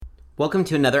Welcome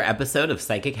to another episode of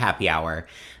Psychic Happy Hour.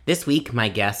 This week, my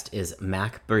guest is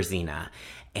Mac Berzina,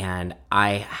 and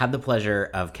I had the pleasure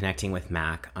of connecting with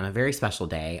Mac on a very special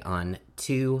day on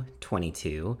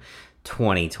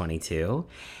 2/22/2022,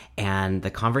 and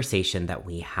the conversation that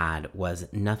we had was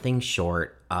nothing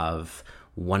short of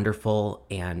wonderful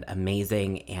and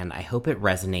amazing, and I hope it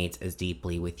resonates as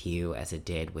deeply with you as it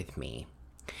did with me.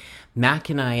 Mac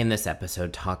and I in this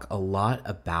episode talk a lot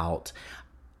about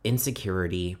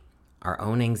insecurity, our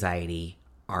own anxiety,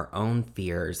 our own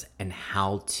fears, and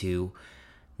how to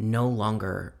no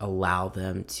longer allow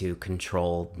them to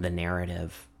control the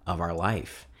narrative of our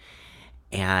life.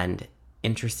 And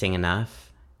interesting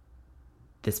enough,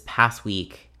 this past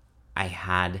week, I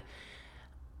had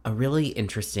a really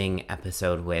interesting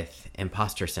episode with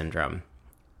imposter syndrome.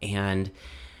 And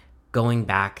going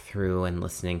back through and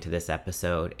listening to this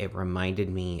episode, it reminded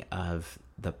me of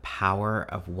the power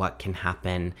of what can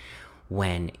happen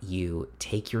when you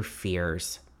take your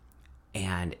fears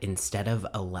and instead of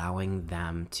allowing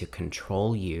them to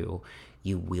control you,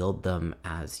 you wield them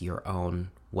as your own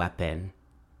weapon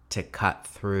to cut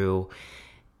through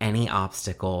any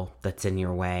obstacle that's in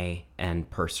your way and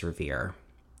persevere.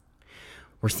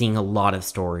 We're seeing a lot of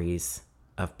stories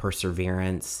of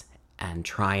perseverance and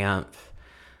triumph.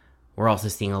 We're also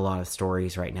seeing a lot of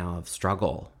stories right now of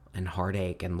struggle and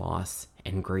heartache and loss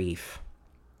and grief.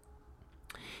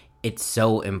 It's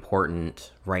so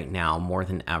important right now, more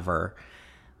than ever,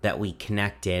 that we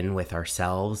connect in with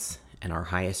ourselves and our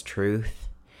highest truth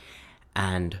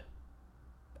and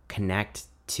connect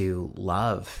to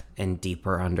love and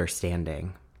deeper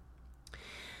understanding.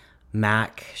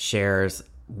 Mac shares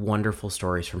wonderful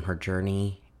stories from her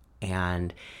journey,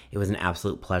 and it was an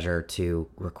absolute pleasure to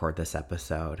record this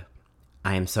episode.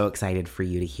 I am so excited for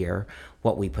you to hear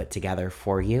what we put together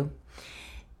for you.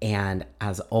 And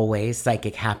as always,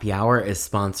 Psychic Happy Hour is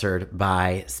sponsored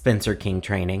by Spencer King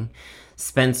Training.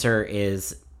 Spencer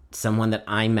is someone that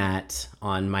I met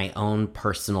on my own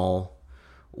personal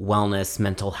wellness,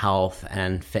 mental health,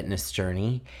 and fitness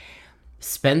journey.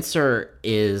 Spencer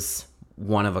is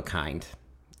one of a kind.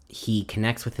 He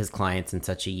connects with his clients in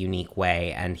such a unique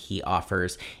way, and he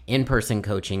offers in-person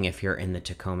coaching if you're in the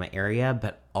Tacoma area,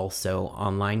 but also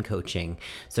online coaching.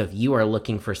 So if you are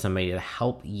looking for somebody to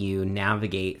help you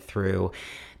navigate through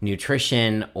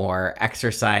nutrition or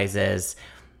exercises,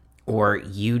 or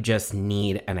you just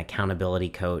need an accountability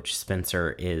coach,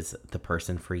 Spencer is the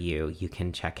person for you. You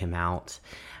can check him out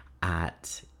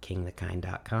at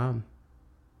kingthekind.com.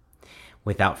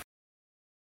 Without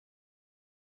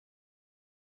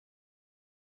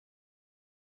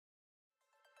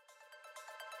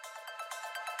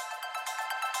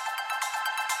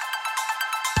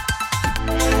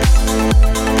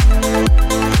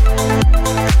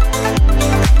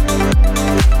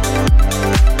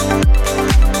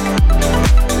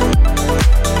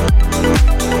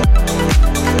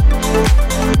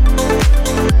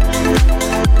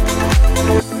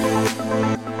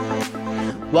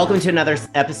Welcome to another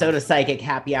episode of Psychic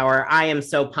Happy Hour. I am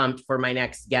so pumped for my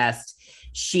next guest.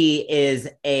 She is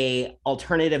a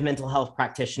alternative mental health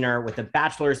practitioner with a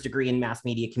bachelor's degree in mass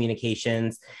media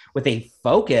communications with a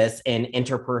focus in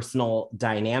interpersonal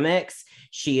dynamics.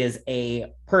 She is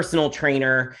a personal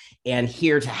trainer and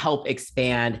here to help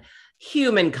expand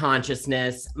human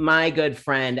consciousness. My good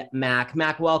friend, Mac.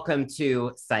 Mac, welcome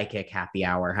to Psychic Happy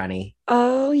Hour, honey.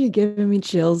 Oh, you're giving me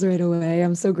chills right away.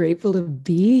 I'm so grateful to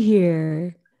be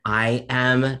here. I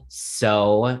am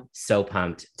so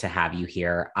pumped to have you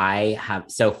here.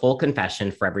 Full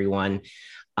confession for everyone.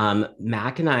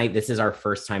 Mac and I, this is our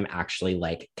first time actually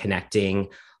like connecting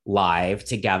live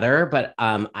together, but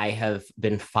I have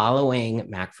been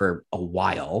following Mac for a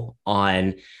while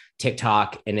on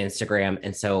TikTok and Instagram.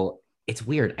 And so it's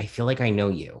weird. I feel like I know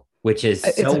you, which is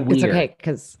so weird. It's okay,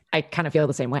 because I kind of feel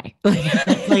the same way.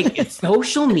 Like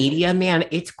social media, man,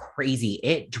 it's crazy.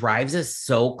 It drives us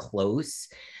so close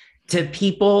to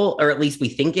people, or at least we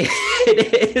think it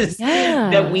is,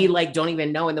 that we like don't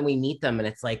even know. And then we meet them and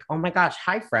it's like, oh my gosh,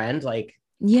 hi friend. Like,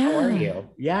 how are you?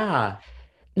 Yeah.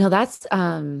 No, that's,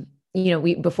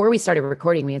 before we started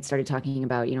recording, we had started talking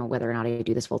about, whether or not I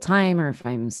do this full time or if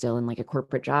I'm still in like a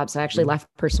corporate job. So I actually left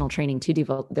personal training to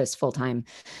do this full time,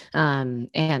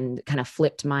 and kind of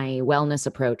flipped my wellness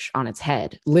approach on its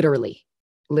head, literally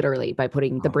by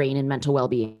putting the brain and mental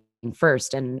well-being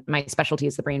first. And my specialty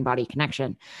is the brain body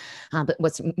connection. But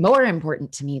what's more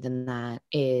important to me than that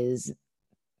is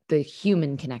the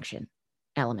human connection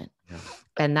element. Yeah.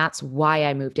 And that's why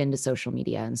I moved into social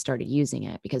media and started using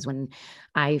it, because when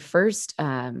I first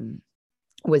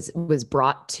was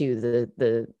brought to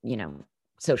the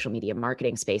social media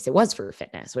marketing space, it was for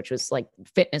fitness, which was like,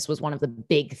 fitness was one of the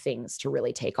big things to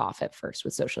really take off at first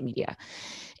with social media.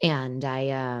 And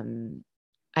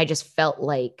I just felt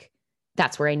like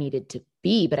that's where I needed to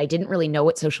be, but I didn't really know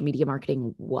what social media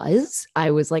marketing was. I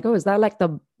was like, oh, is that like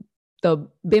the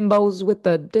bimbos with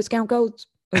the discount codes?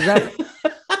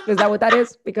 Is that what that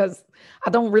is? Because I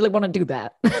don't really want to do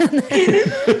that.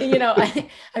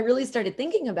 I really started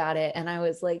thinking about it, and I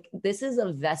was like, this is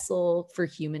a vessel for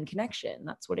human connection.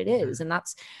 That's what it is. And I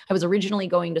was originally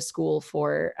going to school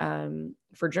for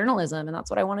journalism, and that's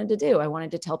what I wanted to do. I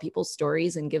wanted to tell people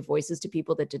stories and give voices to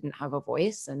people that didn't have a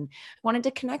voice. And I wanted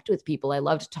to connect with people. I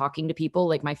loved talking to people.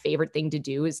 Like, my favorite thing to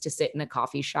do is to sit in a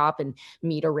coffee shop and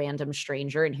meet a random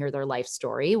stranger and hear their life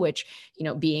story, which,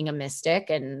 being a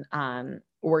mystic and,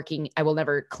 I will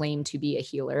never claim to be a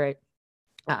healer,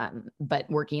 but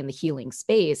working in the healing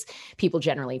space, people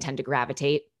generally tend to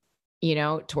gravitate,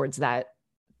 towards that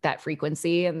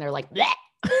frequency. And they're like,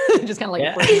 just kind of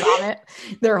like bring on it,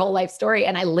 their whole life story.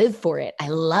 And I live for it. I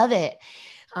love it.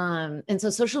 And so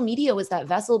social media was that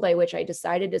vessel by which I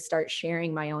decided to start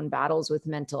sharing my own battles with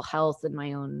mental health and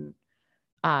my own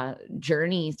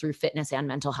journey through fitness and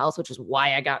mental health, which is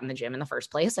why I got in the gym in the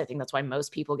first place. I think that's why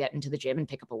most people get into the gym and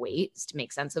pick up a weight, is to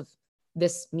make sense of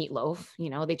this meatloaf.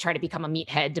 They try to become a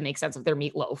meathead to make sense of their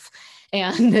meatloaf.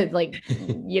 And like,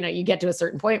 you get to a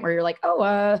certain point where you're like,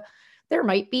 oh, there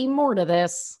might be more to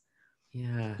this.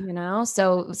 Yeah.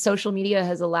 So social media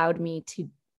has allowed me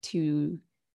to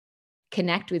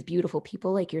connect with beautiful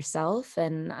people like yourself.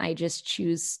 And I just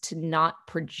choose to not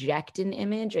project an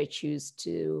image. I choose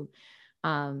to,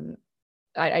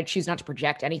 I choose not to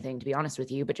project anything, to be honest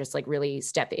with you, but just like really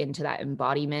step into that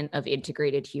embodiment of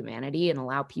integrated humanity and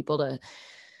allow people to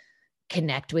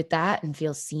connect with that and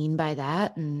feel seen by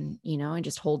that. And, and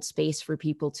just hold space for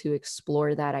people to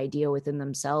explore that idea within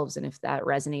themselves. And if that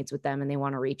resonates with them and they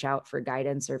want to reach out for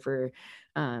guidance or for,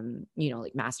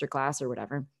 like masterclass or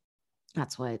whatever,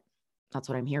 that's what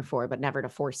I'm here for, but never to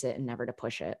force it and never to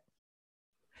push it.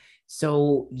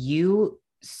 So you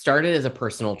started as a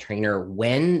personal trainer.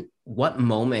 What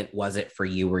moment was it for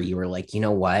you where you were like, you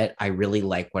know what, I really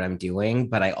like what I'm doing,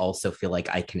 but I also feel like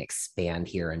I can expand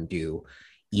here and do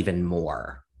even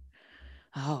more?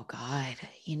 Oh God,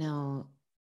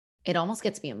 it almost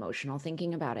gets me emotional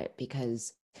thinking about it,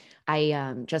 because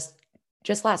I just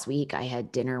last week I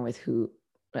had dinner with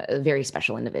a very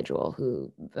special individual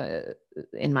who,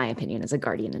 in my opinion, is a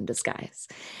guardian in disguise.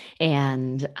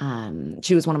 And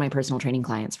she was one of my personal training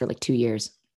clients for like 2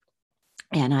 years.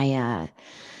 And I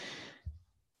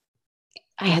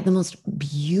had the most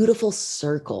beautiful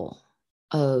circle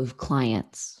of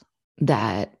clients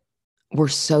that were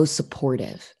so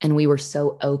supportive, and we were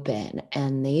so open,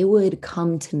 and they would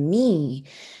come to me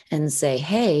and say,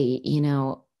 hey,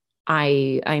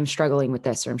 I'm struggling with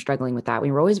this, or I'm struggling with that.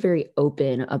 We were always very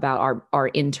open about our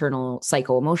internal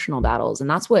psycho-emotional battles. And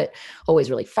that's what always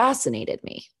really fascinated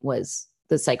me, was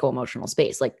the psycho-emotional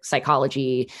space, like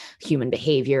psychology, human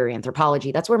behavior,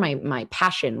 anthropology. That's where my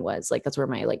passion was. Like, that's where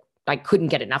I couldn't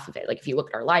get enough of it. Like, if you look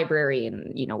at our library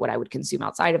and, what I would consume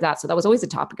outside of that. So that was always a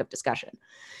topic of discussion.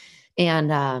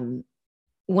 And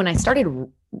when I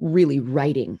started really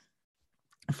writing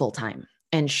full time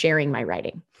and sharing my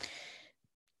writing,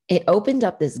 it opened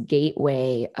up this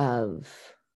gateway of,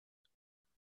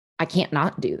 I can't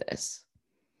not do this.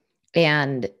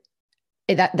 And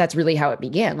that's really how it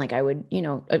began. Like, I would,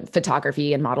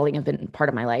 photography and modeling have been part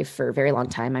of my life for a very long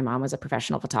time. My mom was a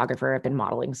professional photographer. I've been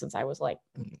modeling since I was like,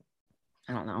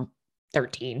 I don't know,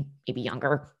 13, maybe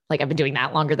younger. Like, I've been doing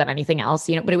that longer than anything else,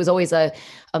 but it was always a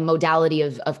modality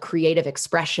of creative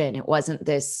expression. It wasn't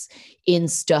this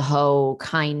insta-ho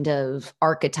kind of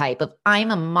archetype of,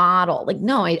 I'm a model. Like,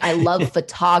 no, I love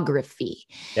photography.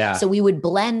 Yeah. So we would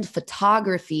blend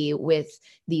photography with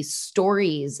these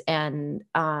stories, and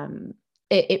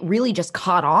it really just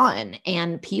caught on.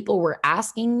 And people were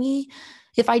asking me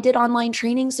if I did online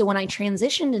training. So when I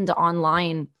transitioned into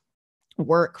online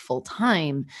work full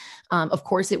time, of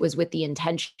course, it was with the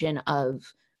intention of,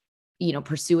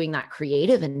 pursuing that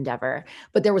creative endeavor,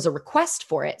 but there was a request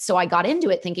for it. So I got into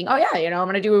it thinking, oh yeah, I'm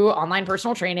going to do online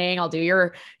personal training. I'll do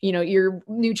your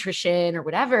nutrition or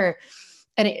whatever.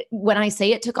 And when I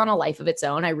say it took on a life of its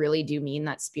own, I really do mean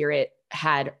that spirit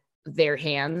had their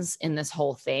hands in this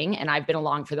whole thing. And I've been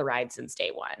along for the ride since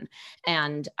day one.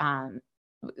 And,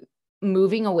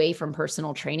 moving away from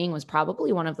personal training was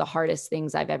probably one of the hardest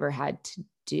things I've ever had to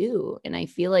do. And I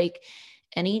feel like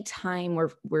anytime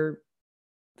we're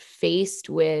faced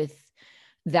with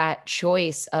that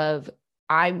choice of,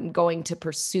 I'm going to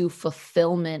pursue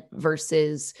fulfillment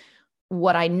versus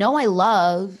what I know I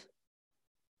love,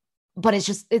 but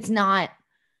it's not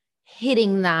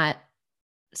hitting that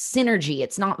synergy.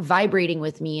 It's not vibrating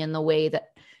with me in the way that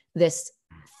this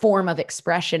form of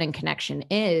expression and connection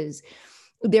is.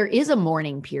 There is a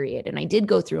mourning period, and I did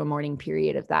go through a mourning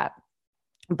period of that.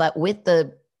 But with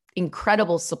the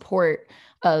incredible support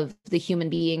of the human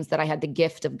beings that I had the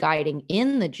gift of guiding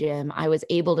in the gym, I was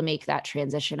able to make that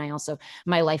transition. I also,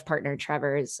 my life partner,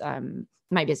 Trevor, is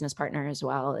my business partner as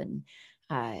well. And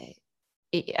I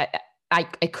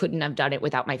couldn't have done it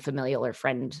without my familial or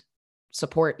friend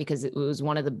support, because it was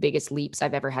one of the biggest leaps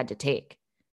I've ever had to take.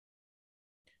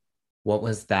 What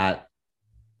was that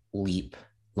leap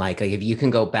like? If you can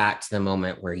go back to the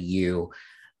moment where you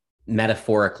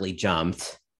metaphorically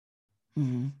jumped,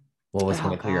 mm-hmm. What was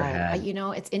going through your head?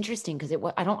 It's interesting because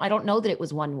I don't know that it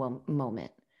was one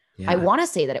moment. Yeah. I want to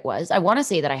say that it was. I want to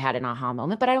say that I had an aha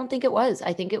moment, but I don't think it was.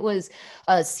 I think it was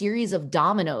a series of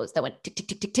dominoes that went tick, tick,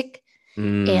 tick, tick, tick.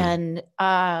 And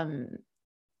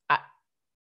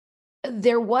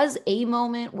there was a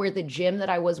moment where the gym that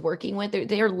I was working with,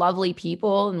 they're lovely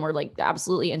people and were like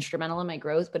absolutely instrumental in my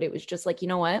growth. But it was just like, you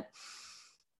know what?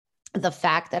 The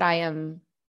fact that I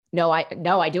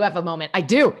do have a moment. I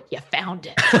do. You found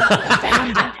it.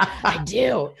 I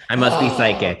do. I must be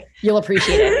psychic. You'll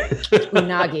appreciate it.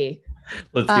 Unagi.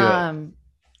 Let's do it.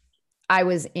 I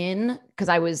was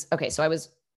so I was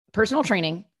personal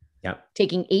training. Yep.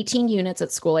 Taking 18 units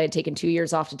at school. I had taken 2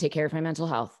 years off to take care of my mental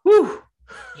health. Woo.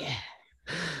 Yeah.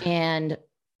 And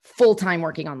full-time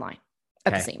working online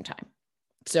at the same time.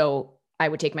 So I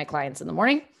would take my clients in the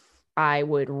morning. I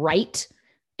would write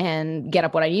and get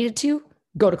up what I needed to,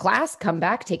 go to class, come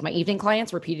back, take my evening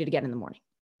clients, repeat it again in the morning.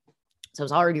 So I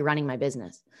was already running my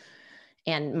business.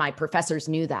 And my professors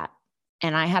knew that.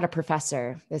 And I had a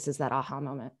professor, this is that aha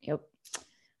moment. Yep.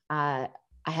 I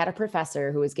had a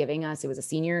professor who was giving us, it was a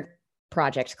senior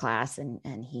project class.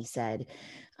 And he said,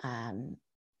 I'm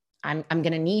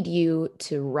going to need you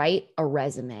to write a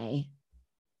resume.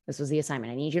 This was the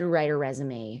assignment. I need you to write a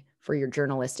resume for your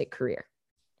journalistic career.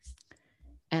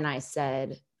 And I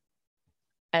said,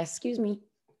 excuse me,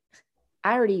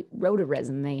 I already wrote a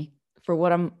resume for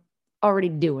what I'm already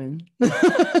doing.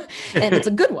 And it's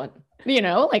a good one,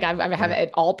 like I have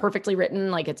it all perfectly written.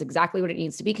 Like it's exactly what it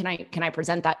needs to be. Can I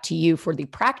present that to you for the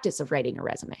practice of writing a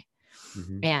resume?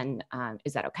 Mm-hmm. And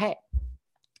is that okay?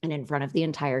 And in front of the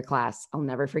entire class, I'll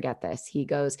never forget this. He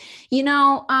goes, you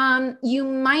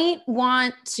might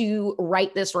want to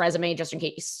write this resume just in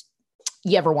case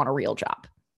you ever want a real job.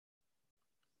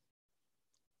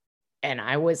 And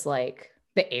I was like,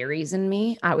 the Aries in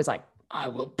me, I was like, I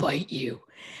will bite you.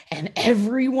 And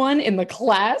everyone in the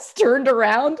class turned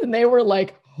around and they were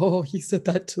like, oh, he said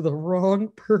that to the wrong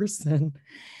person.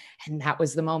 And that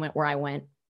was the moment where I went,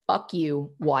 fuck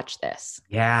you, watch this.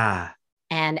 Yeah.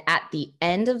 And at the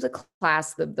end of the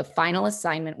class, the final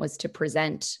assignment was to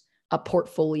present a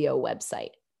portfolio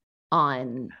website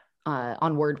on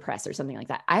WordPress or something like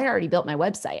that. I had already built my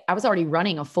website. I was already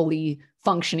running a fully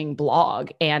functioning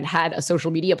blog and had a social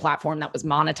media platform that was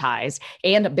monetized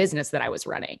and a business that I was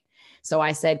running. So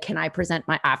I said, can I present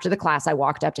after the class, I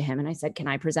walked up to him and I said, can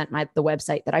I present the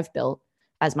website that I've built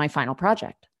as my final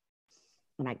project?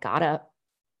 And I got up,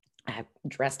 I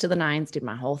dressed to the nines, did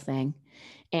my whole thing.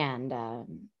 And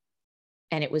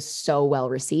it was so well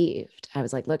received. I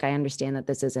was like, look, I understand that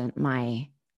this isn't my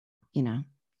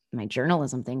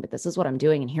journalism thing, but this is what I'm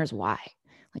doing. And here's why.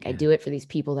 Like, I do it for these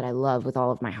people that I love with all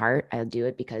of my heart. I do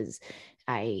it because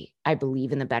I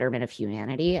believe in the betterment of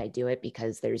humanity. I do it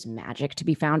because there's magic to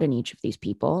be found in each of these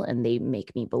people, and they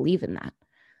make me believe in that.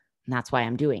 And that's why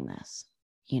I'm doing this,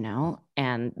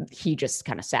 And he just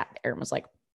kind of sat there and was like,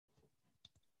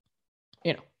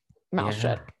 mouth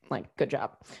shut, like, good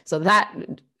job. So that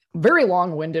very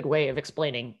long-winded way of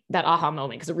explaining that aha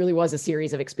moment, because it really was a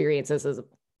series of experiences as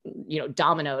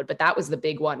dominoed, but that was the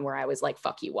big one where I was like,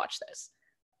 fuck you, watch this.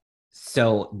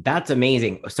 So that's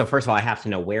amazing. So first of all, I have to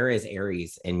know, where is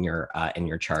Aries in your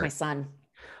chart? My sun.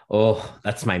 Oh,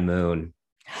 that's my moon.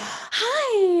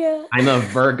 Hi. I'm a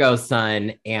Virgo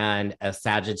sun and a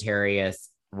Sagittarius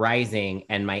rising,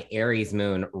 and my Aries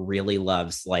moon really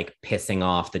loves like pissing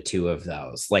off the two of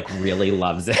those, like really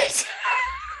loves it.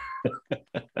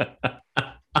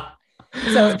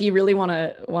 So if you really want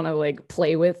to like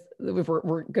play with, if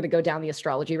we're going to go down the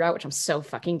astrology route, which I'm so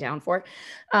fucking down for.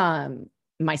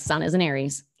 My sun is an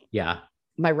Aries. Yeah.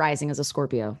 My rising is a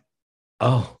Scorpio.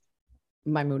 Oh.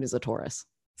 My moon is a Taurus.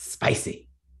 Spicy.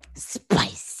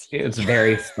 It's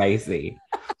very spicy.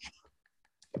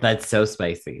 That's so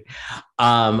spicy.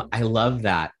 I love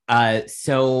that.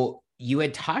 So you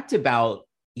had talked about,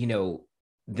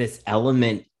 this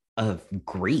element of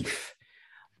grief,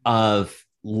 of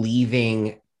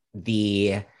leaving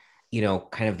the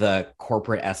kind of the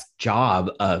corporate-esque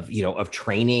job of, of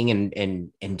training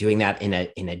and doing that in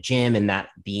a gym, and that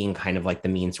being kind of like the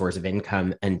main source of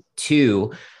income, and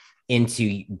two,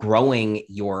 into growing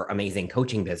your amazing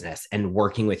coaching business and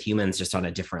working with humans just on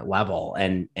a different level.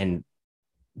 And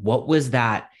what was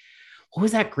that? What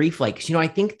was that grief like? 'Cause, I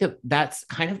think that that's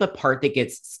kind of the part that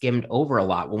gets skimmed over a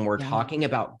lot when we're talking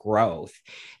about growth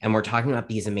and we're talking about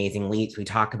these amazing leaps. We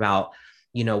talk about,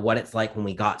 what it's like when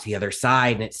we got to the other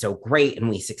side and it's so great and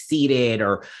we succeeded,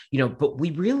 or, but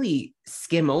we really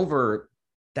skim over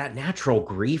that natural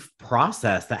grief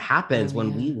process that happens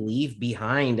when we leave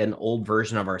behind an old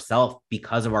version of ourselves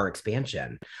because of our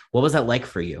expansion. What was that like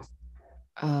for you?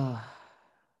 Oh,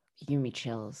 you give me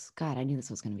chills. God, I knew this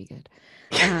was going to be good.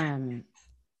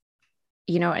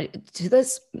 To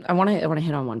this, I want to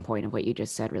hit on one point of what you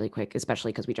just said really quick,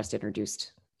 especially because we just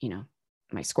introduced,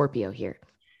 my Scorpio here.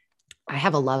 I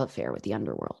have a love affair with the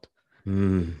underworld.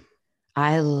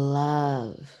 I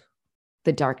love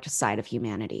the dark side of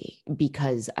humanity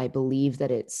because I believe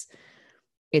that it's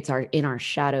in our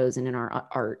shadows and in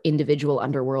our individual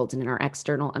underworlds and in our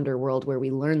external underworld where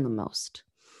we learn the most.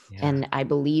 Yeah. And I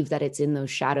believe that it's in those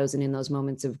shadows and in those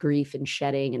moments of grief and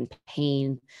shedding and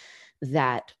pain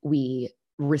that we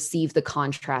receive the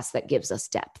contrast that gives us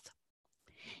depth.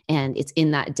 And it's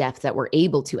in that depth that we're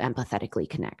able to empathetically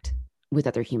connect with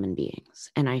other human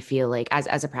beings. And I feel like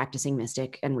as a practicing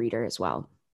mystic and reader as well,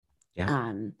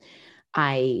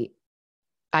 I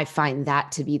find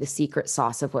that to be the secret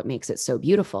sauce of what makes it so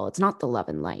beautiful. It's not the love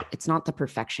and light. It's not the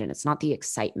perfection. It's not the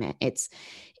excitement. It's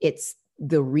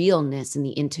the realness and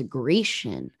the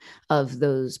integration of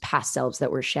those past selves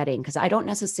that we're shedding. Because I don't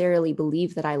necessarily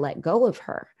believe that I let go of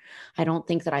her. I don't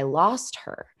think that I lost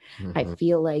her. Mm-hmm. I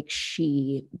feel like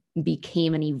she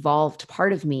became an evolved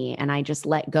part of me, and I just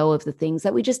let go of the things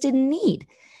that we just didn't need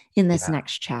in this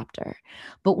next chapter.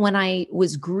 But when I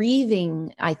was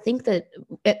grieving, I think that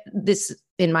this,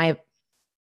 in my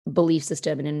belief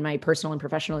system and in my personal and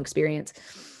professional experience,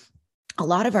 a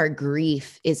lot of our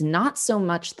grief is not so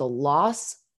much the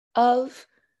loss of,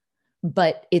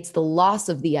 but it's the loss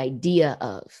of the idea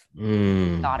of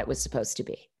thought it was supposed to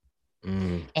be.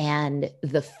 And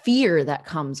the fear that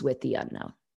comes with the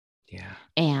unknown. Yeah.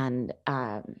 And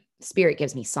Spirit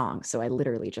gives me songs. So I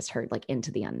literally just heard like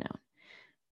Into the Unknown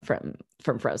from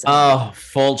Frozen. Oh,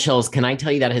 full chills. Can I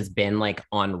tell you that has been like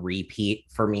on repeat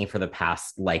for me for the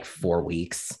past like 4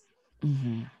 weeks?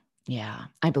 Mm-hmm. Yeah,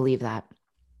 I believe that.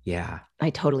 Yeah,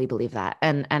 I totally believe that.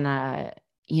 And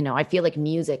I feel like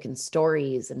music and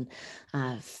stories and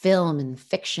film and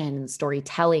fiction and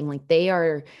storytelling, like they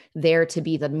are there to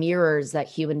be the mirrors that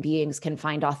human beings can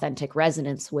find authentic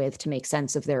resonance with to make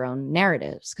sense of their own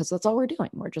narratives. Because that's all we're doing.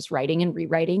 We're just writing and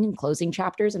rewriting and closing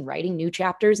chapters and writing new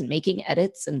chapters and making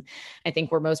edits. And I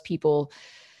think where most people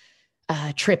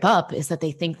trip up is that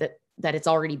they think that it's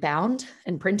already bound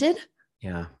and printed.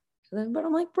 Yeah. But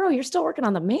I'm like, bro, you're still working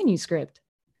on the manuscript.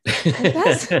 Like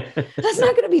that's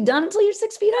not going to be done until you're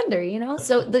 6 feet under,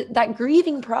 So that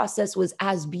grieving process was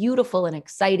as beautiful and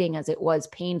exciting as it was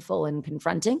painful and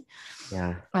confronting.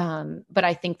 Yeah. But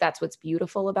I think that's what's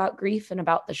beautiful about grief and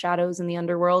about the shadows in the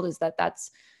underworld is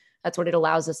that's what it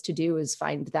allows us to do, is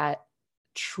find that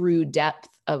true depth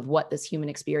of what this human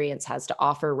experience has to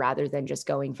offer rather than just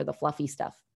going for the fluffy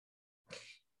stuff.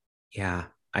 Yeah,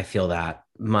 I feel that.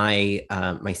 My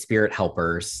spirit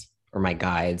helpers, or my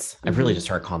guides. I've really just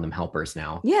started calling them helpers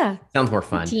now. Yeah. Sounds more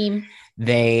fun. Team.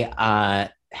 They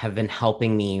have been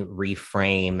helping me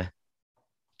reframe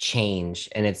change,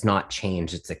 and it's not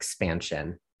change, it's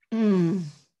expansion. And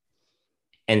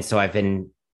so I've been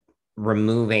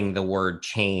removing the word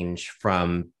change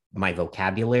from my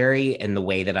vocabulary and the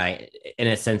way that in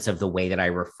a sense of the way that I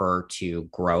refer to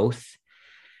growth.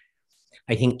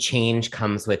 I think change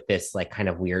comes with this like kind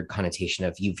of weird connotation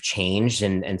of you've changed,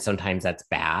 and sometimes that's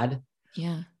bad.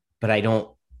 Yeah. But I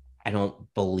don't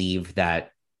believe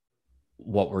that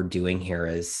what we're doing here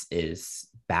is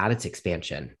bad. It's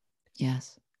expansion.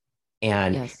 Yes.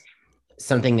 And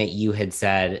something that you had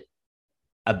said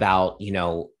about,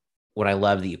 what I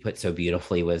love that you put so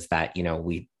beautifully was that,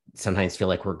 we sometimes feel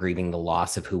like we're grieving the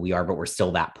loss of who we are, but we're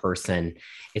still that person.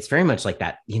 It's very much like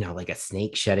that, like a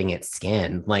snake shedding its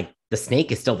skin. Like the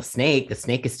snake is still the snake. The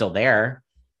snake is still there.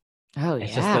 Oh,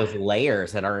 it's just those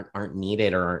layers that aren't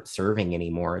needed or aren't serving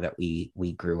anymore that we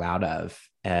grew out of.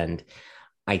 And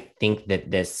I think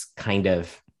that this kind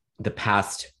of the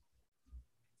past,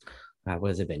 what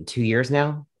has it been, 2 years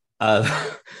now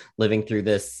of living through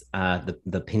this,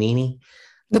 the panini.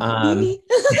 The panini.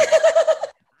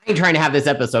 I ain't trying to have this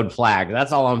episode flagged.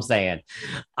 That's all I'm saying.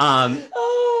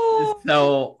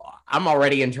 So I'm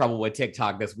already in trouble with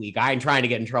TikTok this week. I ain't trying to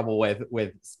get in trouble with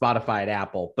Spotify and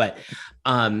Apple, but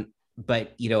I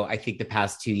think the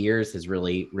past 2 years has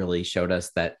really showed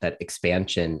us that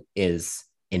expansion is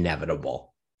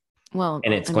inevitable. Well,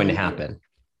 and it's going to happen.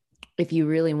 If you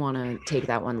really want to take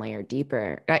that one layer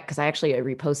deeper, because I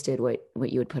reposted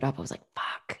what you had put up. I was like,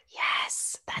 fuck,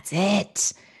 yes, that's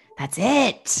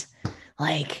it.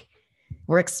 Like,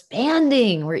 we're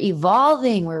expanding, we're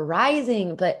evolving, we're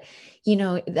rising. But,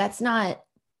 that's not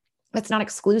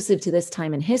exclusive to this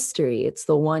time in history. It's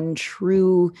the one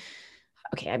true,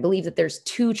 I believe that there's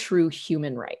two true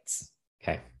human rights.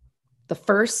 Okay. The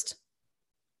first,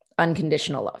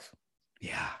 unconditional love.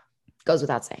 Yeah. Goes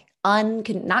without saying.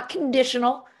 Not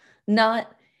conditional,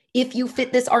 not if you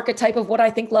fit this archetype of what I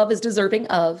think love is deserving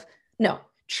of. No,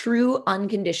 true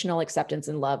unconditional acceptance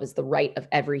and love is the right of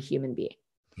every human being.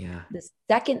 Yeah. The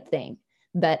second thing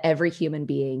that every human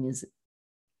being is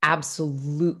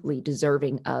absolutely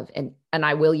deserving of, and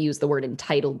I will use the word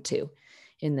entitled to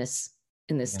in this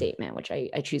statement, which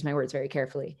I choose my words very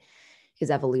carefully,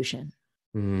 is evolution.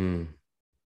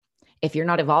 If you're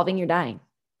not evolving, you're dying.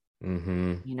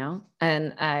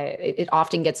 And it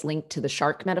often gets linked to the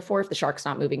shark metaphor. If the shark's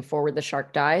not moving forward, the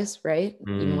shark dies, right?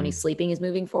 Even when he's sleeping, he's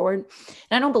moving forward.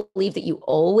 And I don't believe that you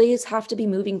always have to be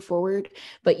moving forward,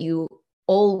 but you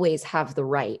always have the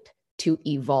right to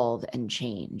evolve and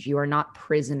change. You are not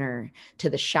prisoner to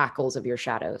the shackles of your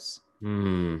shadows.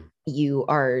 You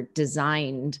are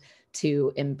designed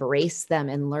to embrace them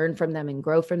and learn from them and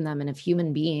grow from them. And if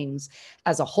human beings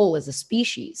as a whole, as a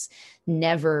species,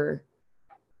 never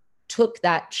took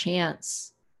that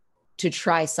chance to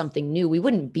try something new, we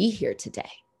wouldn't be here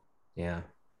today. Yeah.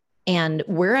 And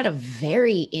we're at a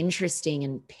very interesting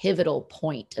and pivotal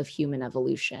point of human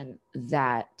evolution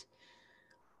that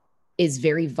is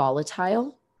very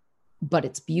volatile, but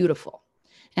it's beautiful.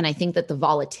 And I think that the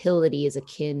volatility is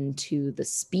akin to the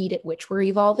speed at which we're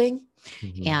evolving.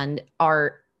 And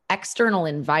our external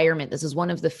environment. This is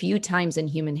one of the few times in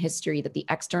human history that the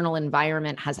external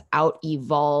environment has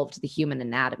out-evolved the human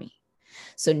anatomy.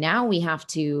 So now we have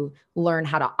to learn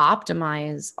how to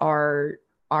optimize our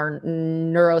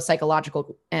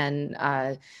neuropsychological and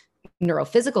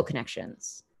neurophysical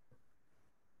connections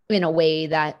in a way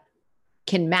that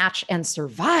can match and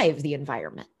survive the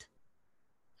environment,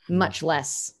 much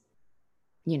less,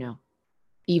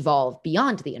 evolve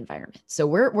beyond the environment. So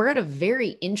we're at a very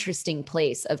interesting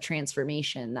place of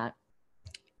transformation that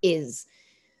is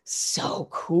so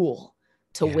cool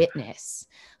to witness.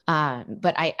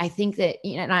 But I think that,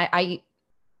 and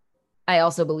I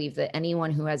also believe that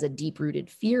anyone who has a deep-rooted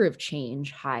fear of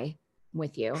change,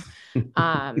 with you,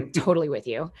 totally with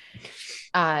you,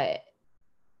 that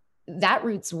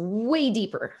root's way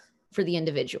deeper for the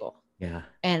individual. Yeah.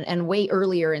 And way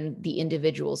earlier in the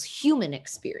individual's human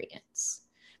experience.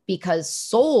 Because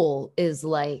soul is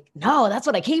like, no, that's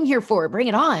what I came here for. Bring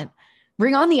it on.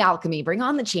 Bring on the alchemy, bring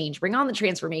on the change, bring on the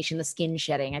transformation, the skin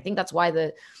shedding. I think that's why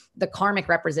the karmic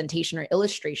representation or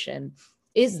illustration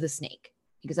is the snake,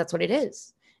 because that's what it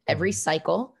is. Every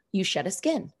cycle, you shed a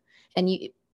skin. And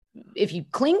if you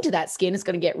cling to that skin, it's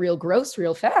going to get real gross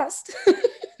real fast.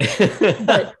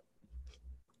 But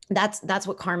that's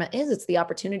what karma is. It's the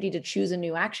opportunity to choose a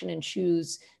new action and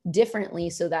choose differently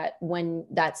so that when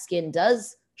that skin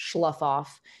does slough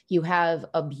off, you have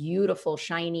a beautiful,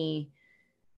 shiny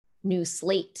new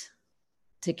slate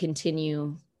to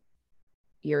continue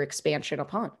your expansion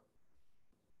upon.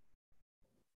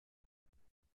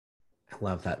 I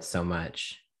love that so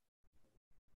much.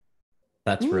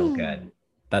 That's real good.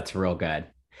 That's real good.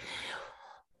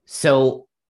 So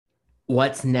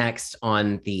what's next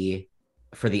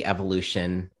for the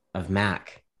evolution of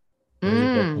Mac? What are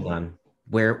you working on?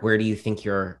 Where do you think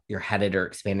you're headed or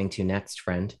expanding to next,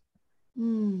 friend?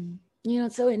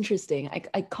 It's so interesting.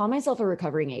 I call myself a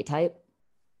recovering A type.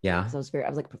 Yeah. So I was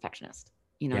like a perfectionist.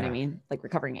 You know what I mean? Like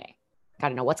recovering A. Got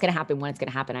to know what's going to happen, when it's going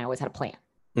to happen. I always had a plan.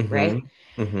 Right.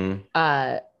 And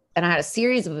I had a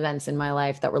series of events in my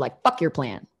life that were like, fuck your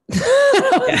plan.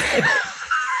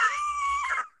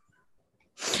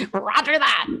 Roger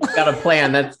that. Got a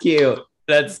plan. That's cute.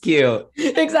 That's cute.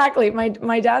 Exactly.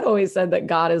 My dad always said that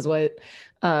God is what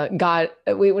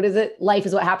what is it? Life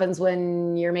is what happens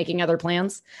when you're making other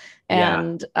plans.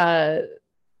 And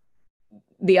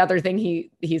the other thing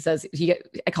he says,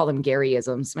 I call them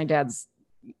Garyisms. My dad's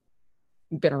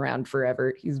been around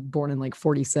forever. He's born in like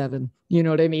 47. You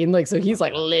know what I mean? Like, so he's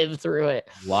like lived through it.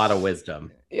 A lot of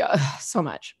wisdom. Yeah, so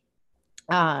much.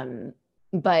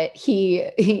 But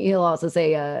he'll also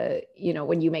say,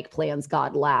 when you make plans,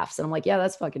 God laughs. And I'm like, yeah,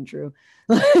 that's fucking true.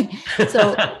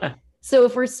 So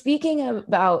if we're speaking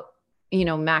about,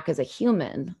 Mac as a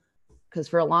human, because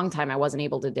for a long time I wasn't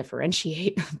able to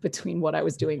differentiate between what I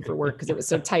was doing for work because it was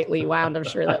so tightly wound. I'm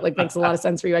sure that like makes a lot of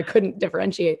sense for you. I couldn't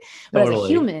differentiate, but as a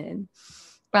human,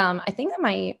 I think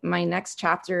that my next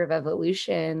chapter of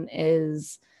evolution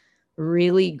is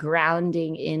really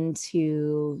grounding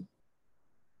into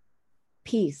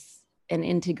peace and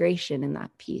integration in that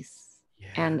peace,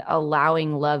 and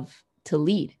allowing love to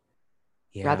lead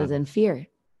rather than fear.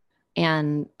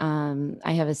 And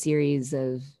I have a series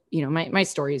of, my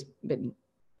story's been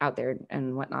out there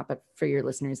and whatnot, but for your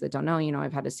listeners that don't know,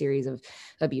 I've had a series of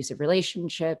abusive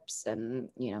relationships, and,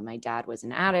 my dad was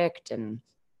an addict, and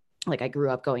like I grew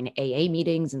up going to AA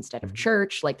meetings instead of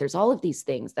church. Like there's all of these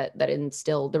things that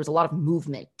instilled, there was a lot of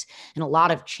movement and a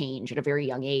lot of change at a very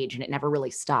young age, and it never really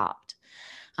stopped.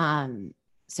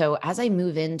 So as I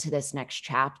move into this next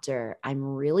chapter, I'm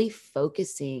really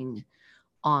focusing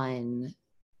on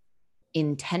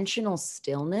intentional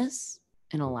stillness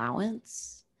and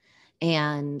allowance.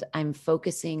 And I'm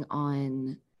focusing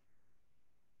on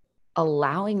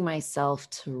allowing myself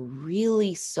to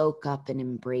really soak up and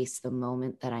embrace the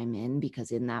moment that I'm in,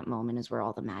 because in that moment is where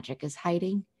all the magic is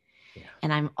hiding. Yeah.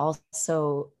 And I'm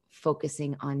also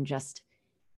focusing on just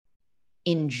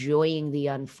enjoying the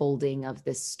unfolding of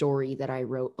this story that I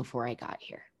wrote before I got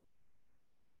here,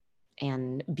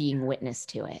 and being witness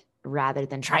to it, rather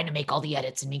than trying to make all the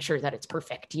edits and make sure that it's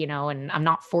perfect, and I'm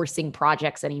not forcing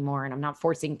projects anymore, and I'm not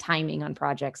forcing timing on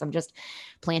projects. I'm just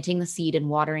planting the seed and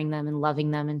watering them and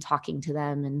loving them and talking to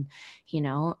them. And,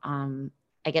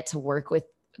 I get to work with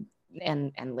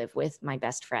and live with my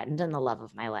best friend and the love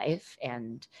of my life.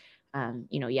 And,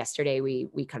 yesterday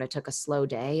we kind of took a slow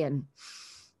day, and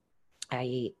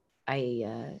I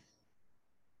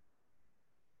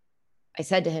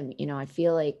said to him, I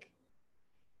feel like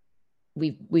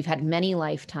we've had many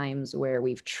lifetimes where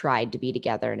we've tried to be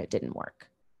together and it didn't work.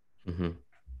 Mm-hmm.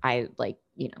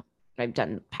 I've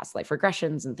done past life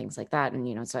regressions and things like that.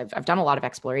 And, so I've done a lot of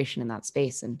exploration in that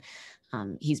space, and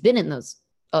he's been in those,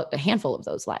 a handful of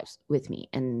those lives with me.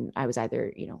 And I was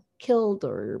either, killed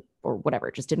or whatever,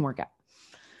 it just didn't work out.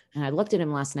 And I looked at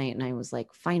him last night and I was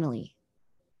like, finally,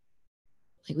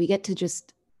 like we get to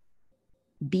just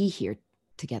be here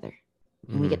together,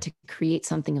 and we get to create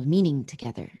something of meaning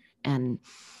together. And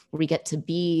we get to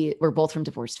we're both from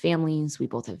divorced families. We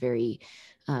both have very,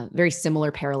 very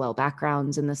similar parallel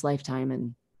backgrounds in this lifetime.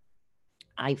 And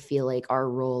I feel like our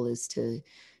role is to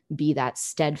be that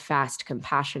steadfast,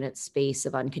 compassionate space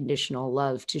of unconditional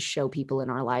love to show people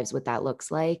in our lives what that looks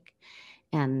like.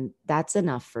 And that's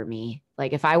enough for me.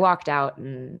 Like if I walked out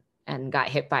and got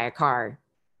hit by a car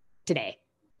today,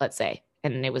 let's say,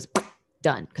 and it was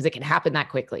done, because it can happen that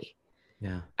quickly.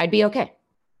 Yeah. I'd be okay.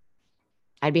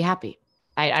 I'd be happy.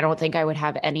 I don't think I would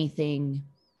have anything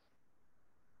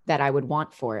that I would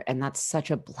want for it. And that's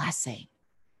such a blessing.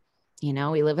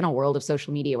 We live in a world of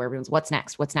social media where everyone's what's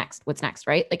next,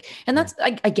 right? Like, and that's,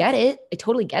 I get it. I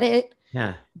totally get it.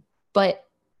 Yeah. But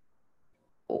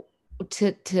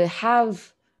to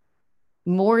have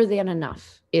more than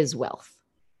enough is wealth.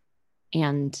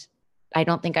 And I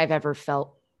don't think I've ever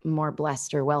felt more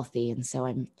blessed or wealthy. And so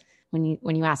when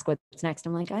you ask what's next,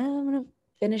 I'm like, I'm going to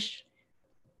finish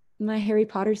my Harry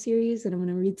Potter series, and I'm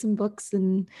going to read some books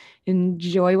and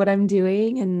enjoy what I'm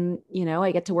doing. And,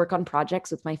 I get to work on projects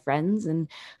with my friends, and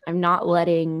I'm not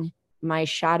letting my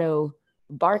shadow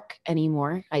bark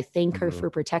anymore. I thank her for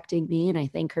protecting me, and I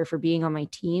thank her for being on my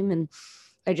team. And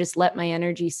I just let my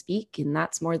energy speak, and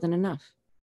that's more than enough.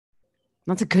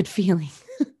 That's a good feeling.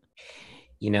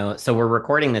 So we're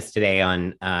recording this today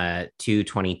on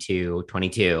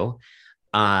 2/22/22.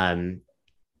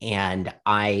 And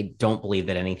I don't believe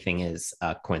that anything is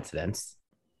a coincidence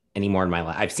anymore in my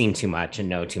life. I've seen too much and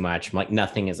know too much. I'm like,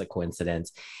 nothing is a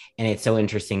coincidence. And it's so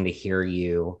interesting to hear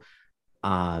you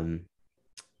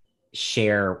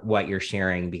share what you're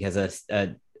sharing, because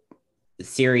a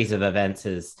series of events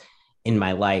in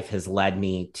my life has led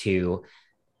me to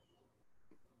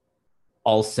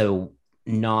also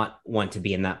not want to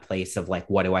be in that place of like,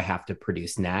 what do I have to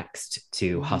produce next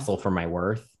to hustle for my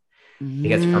worth?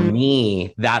 Because for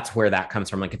me, that's where that comes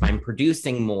from. Like if I'm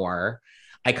producing more,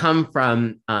 I come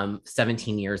from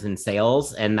 17 years in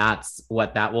sales, and that's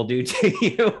what that will do to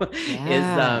you.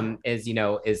 Is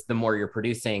the more you're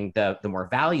producing, the more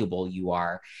valuable you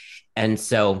are. And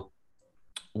so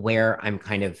where I'm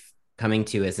kind of coming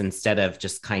to is, instead of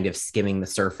just kind of skimming the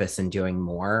surface and doing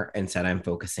more, instead I'm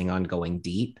focusing on going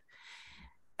deep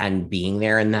and being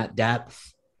there in that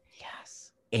depth.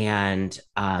 Yes. And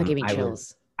that gave me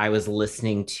chills. I was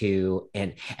listening to,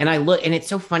 and I look, and it's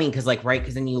so funny because like, right,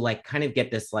 because then you like kind of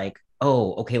get this like,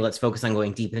 oh, okay, let's focus on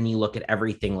going deep. And then you look at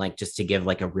everything, like just to give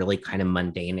like a really kind of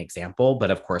mundane example.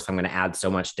 But of course, I'm going to add so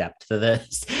much depth to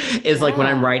this is like when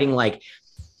I'm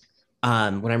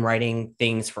writing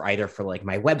things for either for like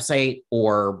my website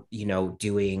or, you know,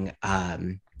 doing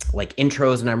like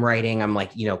intros and I'm writing, I'm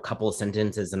like, you know, a couple of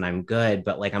sentences and I'm good.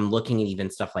 But like I'm looking at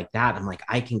even stuff like that. I'm like,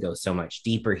 I can go so much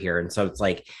deeper here. And so it's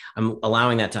like I'm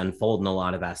allowing that to unfold in a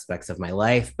lot of aspects of my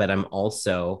life, but I'm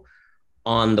also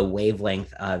on the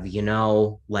wavelength of, you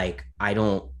know, like I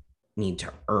don't need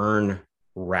to earn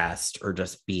rest or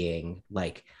just being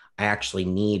like, I actually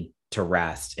need to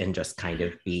rest and just kind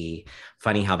of be.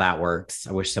 Funny how that works.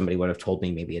 I wish somebody would have told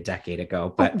me maybe a decade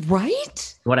ago, but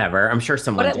right. whatever. I'm sure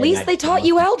someone But at did. least they taught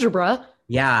you algebra.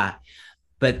 Yeah.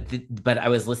 But I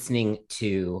was listening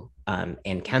to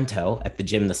Encanto at the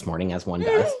gym this morning, as one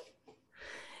does.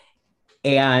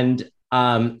 And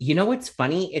you know what's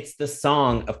funny? It's the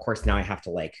song, of course, now I have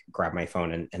to like grab my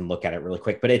phone and look at it really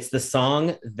quick, but it's the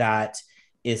song that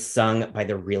is sung by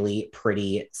the really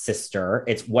pretty sister.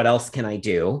 It's What Else Can I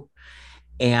Do?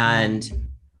 And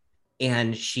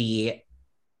she,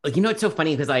 like, you know, it's so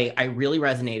funny because I really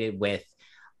resonated with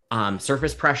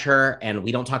Surface Pressure and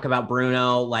We Don't Talk About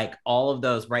Bruno, like all of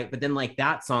those, right? But then like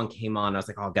that song came on, I was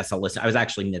like, oh, I guess I'll listen. I was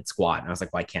actually mid squat and I was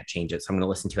like, well, I can't change it, so I'm going to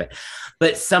listen to it.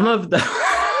 But some of the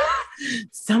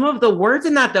some of the words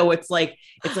in that though, it's like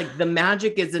the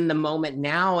magic is in the moment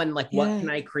now, and like what can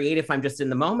I create if I'm just in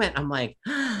the moment? I'm like,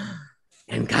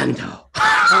 Encanto.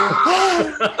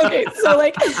 Okay, so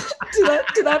like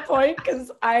to that point,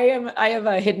 because I have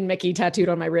a hidden Mickey tattooed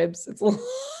on my ribs. It's a long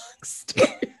story.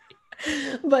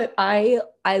 But I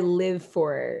live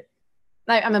for,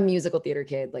 I'm a musical theater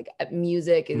kid. Like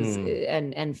music is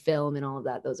and film and all of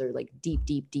that. Those are like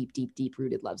deep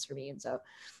rooted loves for me. And so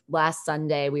last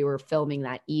Sunday we were filming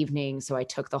that evening. So I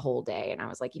took the whole day and I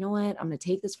was like, you know what? I'm going to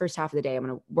take this first half of the day. I'm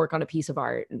going to work on a piece of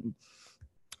art and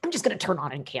I'm just going to turn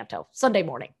on Encanto Sunday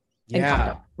morning.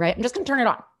 Encanto, right? I'm just going to turn it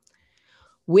on.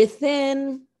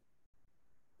 Within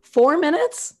 4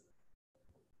 minutes,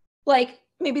 like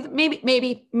maybe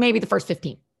the first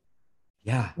 15.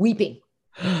 Yeah. Weeping.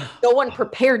 No one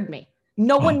prepared me.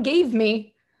 No one gave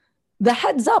me the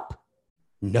heads up.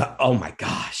 No. Oh my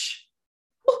gosh.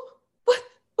 What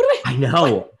do I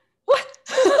know. What?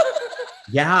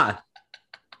 Yeah.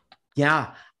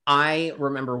 I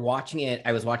remember watching it.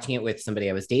 I was watching it with somebody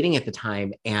I was dating at the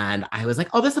time. And I was like,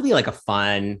 oh, this will be like a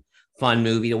fun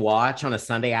movie to watch on a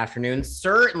Sunday afternoon.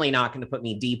 Certainly not going to put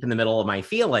me deep in the middle of my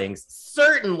feelings.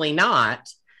 Certainly not.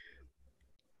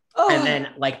 And then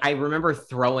like, I remember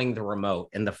throwing the remote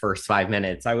in the first 5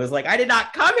 minutes. I was like, I did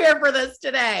not come here for this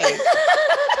today.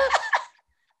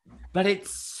 But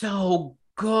it's so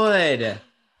good.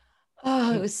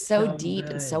 Oh, it was so deep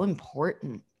and so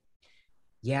important.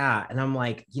 Yeah. And I'm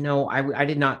like, you know, I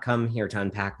did not come here to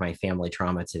unpack my family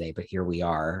trauma today, but here we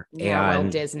are. Yeah, well,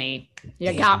 Disney.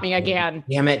 You got me again.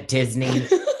 Damn it, Disney.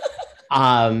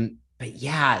 But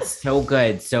yeah, so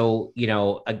good. So, you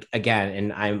know, again,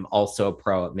 and I'm also a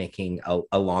pro at making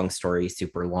a long story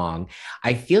super long.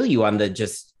 I feel you on the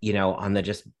just, you know, on the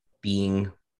just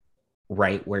being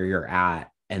right where you're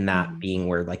at and that being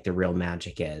where like the real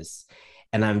magic is.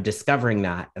 And I'm discovering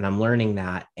that and I'm learning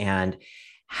that. And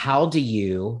how do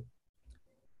you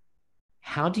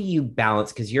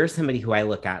balance? Because you're somebody who I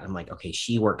look at and I'm like, okay,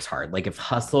 she works hard. Like if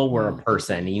hustle were a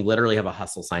person, and you literally have a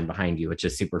hustle sign behind you, which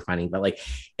is super funny. But like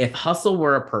if hustle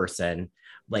were a person,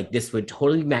 like this would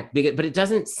totally make big. But it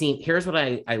doesn't seem, here's what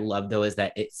I love though, is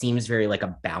that it seems very like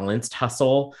a balanced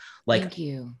hustle. Like Thank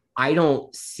you. I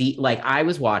don't see, like I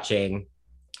was watching,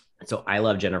 so I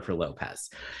love Jennifer Lopez.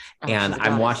 And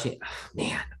I'm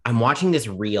watching this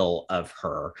reel of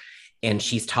her. And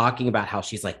she's talking about how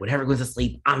she's like, whenever goes to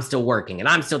sleep, I'm still working and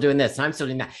I'm still doing this and I'm still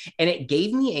doing that. And it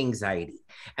gave me anxiety.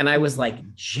 And I was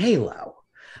like, J-Lo,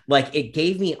 like it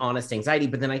gave me honest anxiety.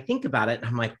 But then I think about it and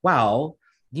I'm like, well,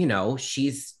 you know,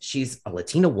 she's a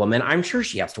Latina woman. I'm sure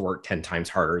she has to work 10 times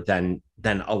harder than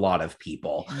a lot of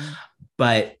people.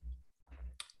 But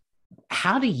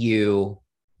how do you,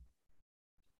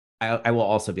 I will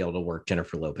also be able to work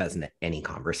Jennifer Lopez in any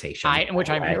conversation.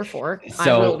 Which I'm here for.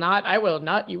 So I will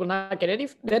not, you will not get any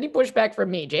pushback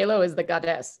from me. J-Lo is the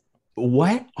goddess.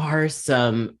 What are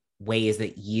some ways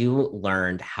that you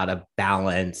learned how to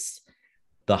balance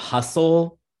the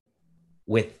hustle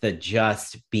with the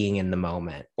just being in the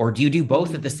moment? Or do you do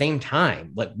both at the same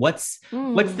time? Like what's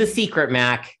the secret,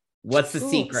 Mac? What's the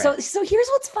secret? So here's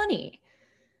what's funny.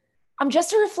 I'm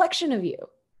just a reflection of you.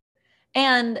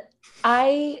 And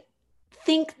I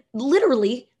think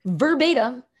literally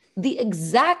verbatim the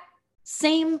exact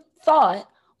same thought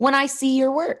when I see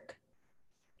your work.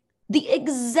 The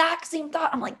exact same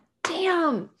thought. I'm like,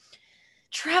 damn,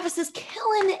 Travis is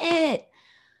killing it.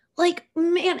 Like,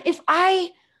 man,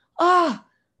 how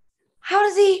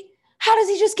does he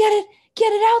just get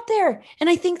it out there? And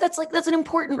I think that's an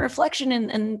important reflection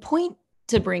and point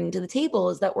to bring to the table,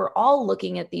 is that we're all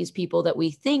looking at these people that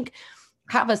we think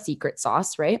have a secret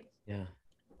sauce, right? Yeah.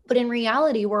 But in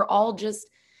reality, we're all just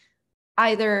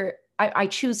either I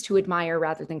choose to admire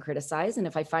rather than criticize. And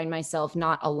if I find myself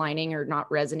not aligning or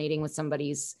not resonating with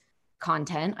somebody's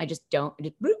content, I just don't.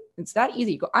 It's that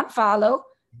easy. You go unfollow.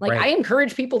 Like, right. I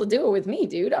encourage people to do it with me,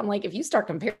 dude. I'm like, if you start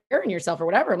comparing yourself or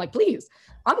whatever, I'm like, please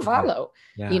unfollow,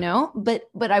 you know,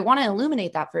 but I want to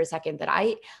illuminate that for a second, that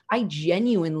I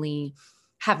genuinely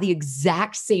have the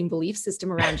exact same belief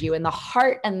system around you, and the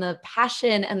heart and the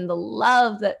passion and the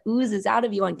love that oozes out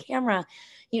of you on camera.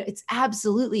 You know, it's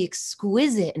absolutely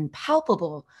exquisite and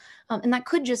palpable. And that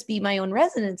could just be my own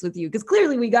resonance with you, because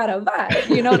clearly we got a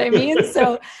vibe, you know what I mean?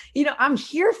 So, you know, I'm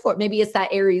here for it. Maybe it's that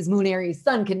Aries, Moon, Aries,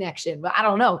 Sun connection, but I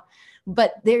don't know.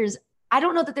 But I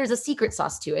don't know that there's a secret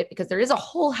sauce to it, because there is a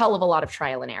whole hell of a lot of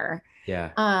trial and error. Yeah.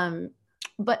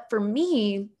 But for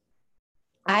me,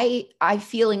 I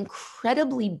feel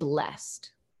incredibly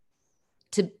blessed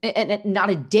and not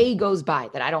a day goes by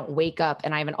that I don't wake up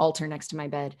and I have an altar next to my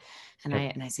bed, and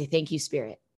I say, thank you,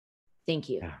 Spirit. Thank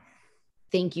you. Yeah.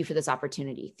 Thank you for this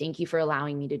opportunity. Thank you for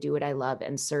allowing me to do what I love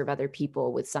and serve other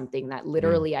people with something that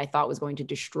literally I thought was going to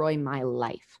destroy my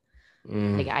life.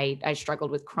 Like I struggled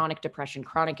with chronic depression,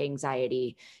 chronic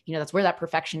anxiety. You know, that's where that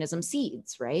perfectionism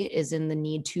seeds, right? Is in the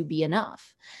need to be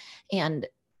enough. And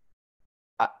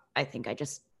I think I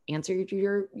just answered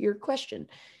your question.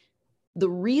 The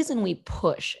reason we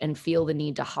push and feel the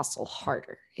need to hustle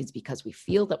harder is because we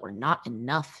feel that we're not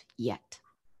enough yet.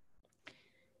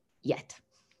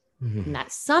 And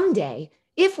that someday,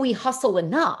 if we hustle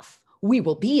enough, we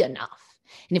will be enough.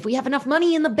 And if we have enough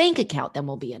money in the bank account, then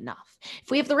we'll be enough.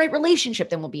 If we have the right relationship,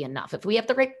 then we'll be enough. If we have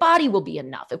the right body, we'll be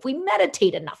enough. If we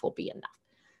meditate enough, we'll be enough.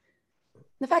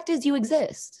 The fact is, you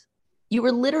exist. You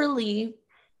are literally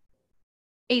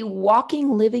a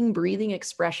walking, living, breathing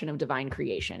expression of divine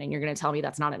creation. And you're going to tell me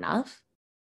that's not enough?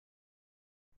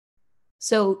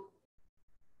 So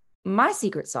my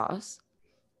secret sauce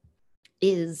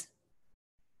is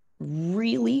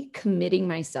really committing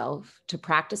myself to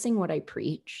practicing what I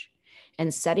preach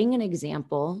and setting an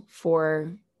example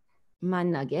for my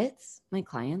nuggets, my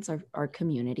clients, our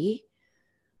community,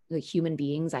 the human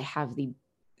beings I have the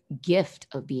gift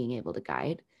of being able to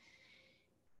guide,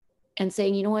 and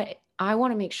saying, you know what, I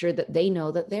want to make sure that they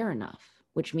know that they're enough,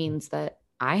 which means that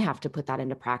I have to put that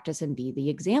into practice and be the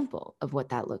example of what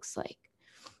that looks like.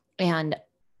 And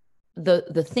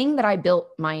the thing that I built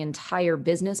my entire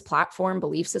business platform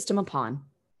belief system upon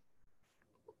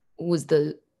was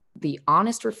the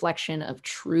honest reflection of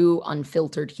true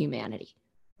unfiltered humanity.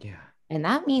 Yeah. And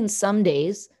that means some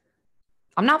days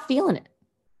I'm not feeling it.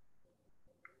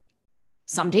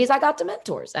 Some days I got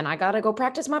Dementors and I got to go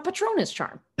practice my Patronus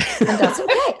charm. And that's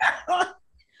okay.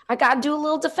 I got to do a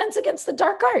little defense against the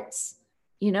dark arts,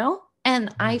 you know?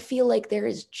 And I feel like there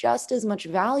is just as much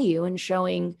value in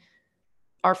showing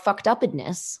our fucked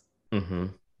upness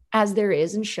as there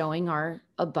is in showing our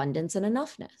abundance and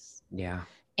enoughness. Yeah.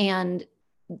 And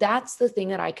that's the thing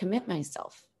that I commit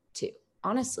myself to.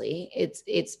 Honestly,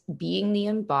 it's being the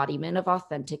embodiment of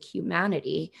authentic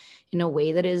humanity in a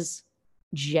way that is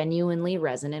genuinely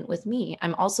resonant with me.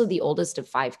 I'm also the oldest of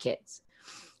 5 kids.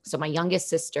 So my youngest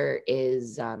sister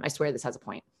is, I swear this has a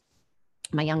point.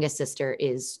 My youngest sister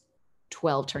is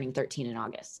 12, turning 13 in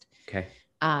August. Okay.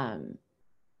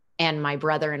 And my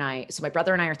brother and I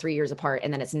are 3 years apart,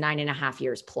 and then it's 9.5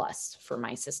 years plus for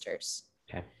my sisters.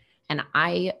 Okay. And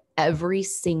every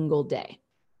single day,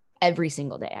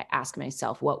 I ask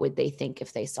myself, what would they think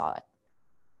if they saw it?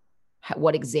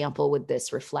 What example would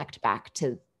this reflect back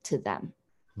to them?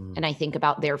 And I think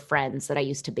about their friends that I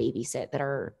used to babysit that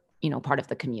are, you know, part of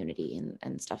the community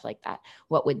and stuff like that.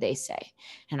 What would they say?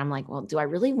 And I'm like, well, do I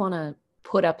really want to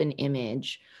put up an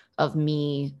image of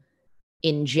me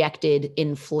injected,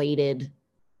 inflated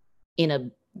in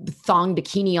a thong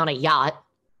bikini on a yacht,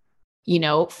 you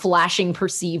know, flashing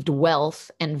perceived wealth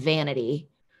and vanity?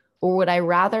 Or would I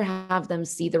rather have them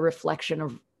see the reflection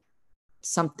of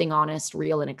something honest,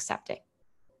 real, and accepting?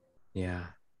 Yeah.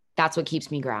 That's what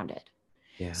keeps me grounded.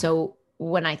 Yeah. So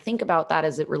when I think about that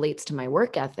as it relates to my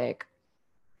work ethic,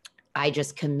 I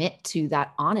just commit to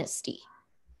that honesty.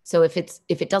 So if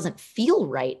it doesn't feel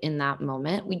right in that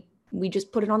moment, we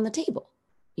just put it on the table.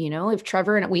 You know, if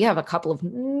Trevor and we have a couple of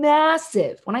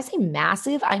massive, when I say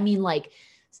massive, I mean like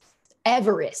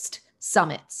Everest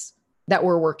summits that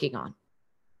we're working on.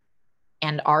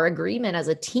 And our agreement as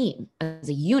a team, as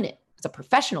a unit, as a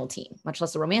professional team, much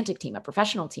less a romantic team, a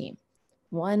professional team,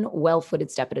 one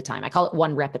well-footed step at a time. I call it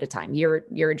one rep at a time. You're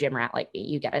a gym rat like me.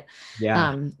 You get it.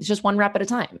 Yeah. It's just one rep at a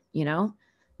time,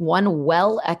 one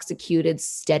well-executed,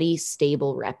 steady,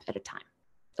 stable rep at a time.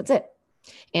 That's it.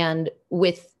 And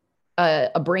with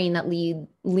a brain that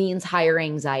leans higher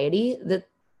anxiety, that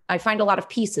I find a lot of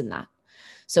peace in that.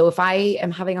 So if I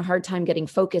am having a hard time getting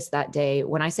focused that day,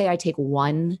 when I say I take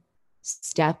one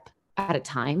step at a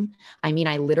time, I mean,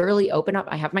 I literally open up,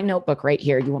 I have my notebook right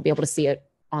here. You won't be able to see it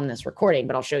on this recording,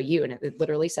 but I'll show you. And it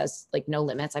literally says like no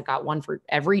limits. I've got one for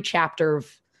every chapter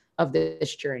of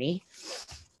this journey.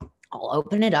 I'll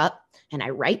open it up and I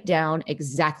write down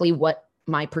exactly what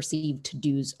my perceived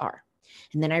to-dos are.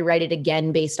 And then I write it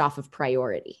again based off of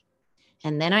priority.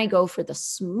 And then I go for the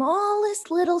smallest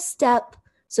little step.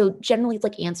 So generally it's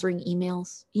like answering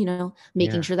emails,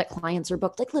 making sure that clients are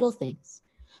booked, like little things.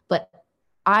 But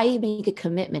I make a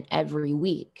commitment every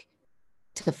week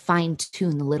to fine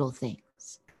tune the little things.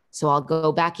 So I'll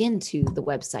go back into the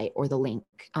website or the link,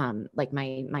 like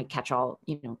my catch-all,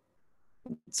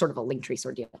 sort of a Linktree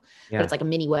sort of deal, but it's like a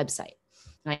mini website.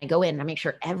 And I go in and I make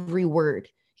sure every word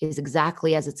is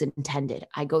exactly as it's intended.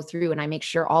 I go through and I make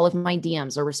sure all of my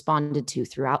DMs are responded to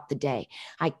throughout the day.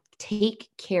 I take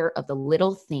care of the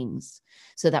little things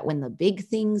so that when the big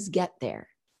things get there,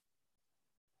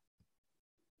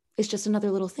 it's just another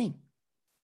little thing,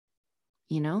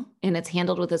 and it's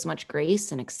handled with as much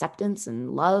grace and acceptance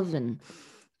and love and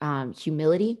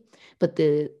humility. But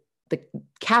the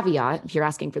caveat, if you're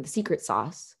asking for the secret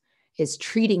sauce, is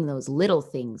treating those little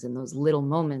things and those little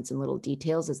moments and little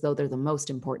details as though they're the most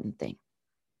important thing,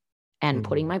 and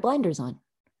putting my blinders on,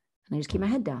 and I just keep my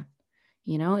head down.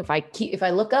 If I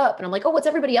look up and I'm like, oh, what's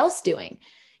everybody else doing?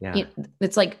 Yeah.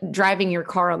 It's like driving your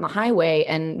car on the highway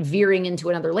and veering into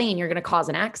another lane. You're going to cause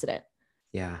an accident.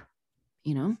 Yeah.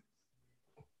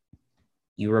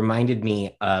 You reminded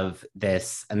me of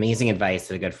this amazing advice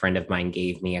that a good friend of mine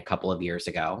gave me a couple of years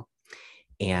ago.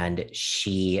 And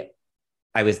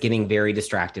I was getting very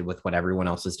distracted with what everyone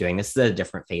else was doing. This is a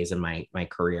different phase in my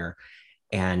career.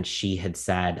 And she had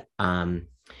said,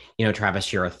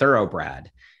 Travis, you're a thoroughbred.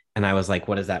 And I was like,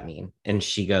 what does that mean? And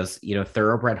she goes,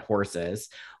 thoroughbred horses,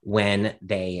 when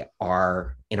they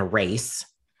are in a race,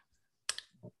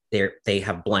 they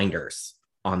have blinders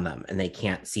on them and they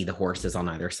can't see the horses on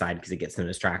either side because it gets them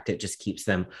distracted. It just keeps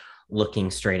them looking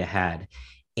straight ahead.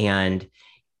 And,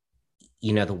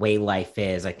 the way life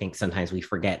is, I think sometimes we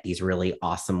forget these really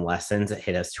awesome lessons that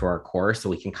hit us to our core, so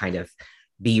we can kind of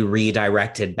be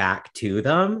redirected back to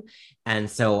them. And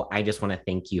so I just want to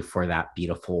thank you for that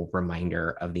beautiful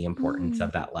reminder of the importance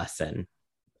of that lesson.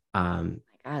 God,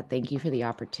 thank you for the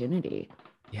opportunity.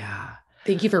 Yeah.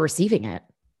 Thank you for receiving it.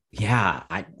 Yeah.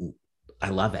 I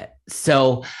love it.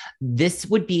 So this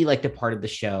would be like the part of the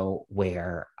show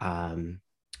where, I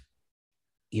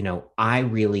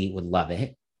really would love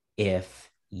it if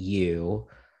you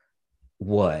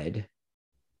would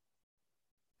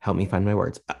help me find my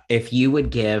words. If you would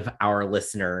give our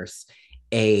listeners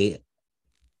a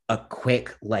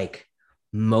quick, like,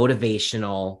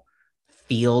 motivational,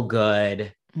 feel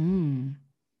good,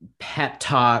 pep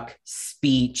talk,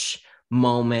 speech,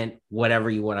 moment,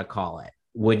 whatever you want to call it.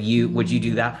 Would you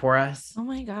do that for us? Oh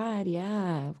my God.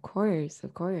 Yeah, of course.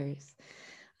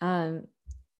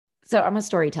 So I'm a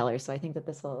storyteller, so I think that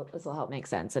this will help make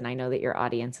sense. And I know that your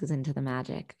audience is into the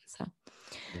magic. So,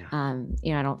 I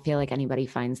don't feel like anybody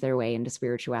finds their way into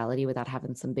spirituality without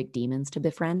having some big demons to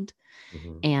befriend.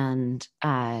 And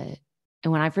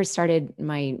when I first started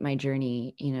my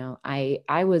journey,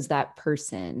 I was that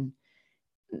person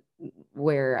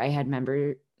where I had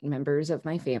members of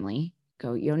my family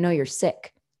go, you're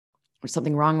sick. There's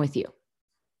something wrong with you.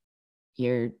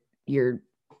 You're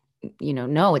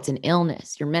no, it's an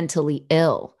illness. You're mentally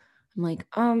ill. I'm like,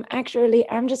 actually,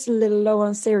 I'm just a little low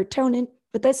on serotonin,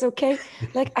 but that's okay.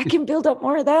 Like, I can build up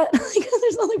more of that.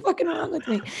 There's nothing fucking wrong with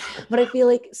me. But I feel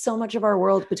like so much of our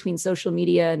world, between social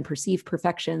media and perceived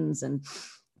perfections and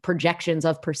projections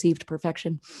of perceived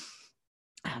perfection,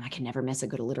 I can never miss a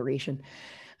good alliteration,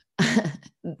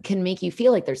 can make you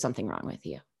feel like there's something wrong with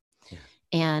you.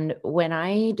 And when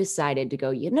I decided to go,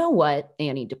 you know what,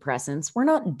 antidepressants, we're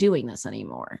not doing this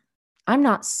anymore. I'm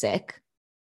not sick.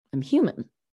 I'm human.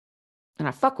 And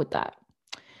I fuck with that.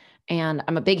 And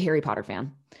I'm a big Harry Potter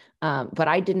fan.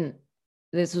 But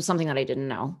this was something that I didn't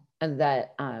know. And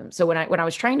that, so when I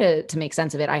was trying to make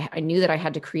sense of it, I knew that I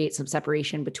had to create some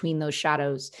separation between those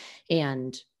shadows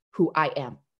and who I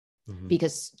am.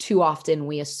 Because too often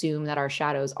we assume that our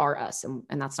shadows are us, and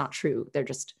that's not true. They're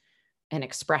just an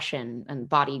expression and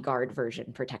bodyguard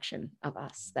version protection of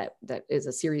us that is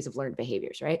a series of learned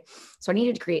behaviors, right? So I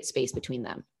needed to create space between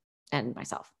them and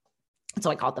myself. And so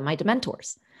I called them my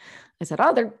Dementors. I said, oh,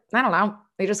 I don't know.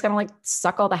 They just kind of like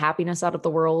suck all the happiness out of the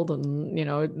world, and,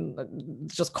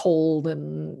 it's just cold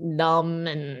and numb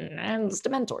and it's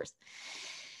Dementors.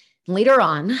 Later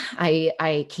on,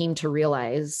 I came to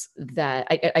realize that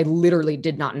I literally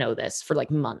did not know this for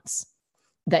like months,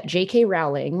 that J.K.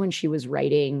 Rowling, when she was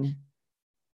writing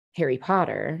Harry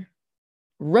Potter,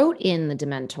 wrote in the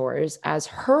Dementors as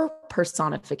her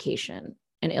personification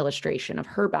and illustration of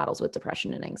her battles with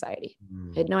depression and anxiety.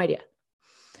 I had no idea.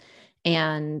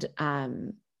 And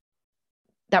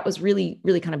that was really,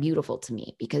 really kind of beautiful to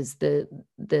me, because the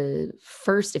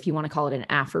first, if you want to call it an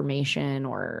affirmation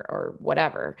or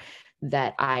whatever,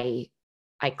 that I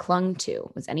clung to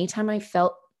was anytime I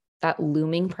felt that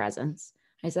looming presence,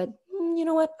 I said, you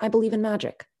know what? I believe in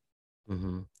magic.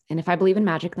 Mm-hmm. And if I believe in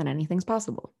magic, then anything's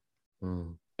possible.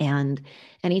 Mm. And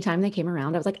anytime they came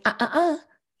around, I was like, I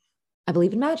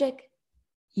believe in magic.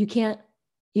 You can't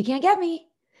get me.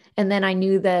 And then I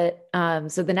knew that,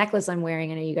 so the necklace I'm wearing,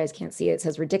 I know you guys can't see it,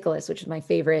 says ridiculous, which is my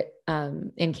favorite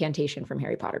incantation from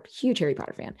Harry Potter. Huge Harry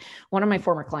Potter fan. One of my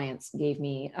former clients gave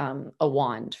me a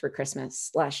wand for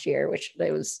Christmas last year, which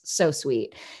it was so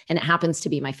sweet. And it happens to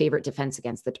be my favorite defense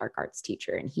against the dark arts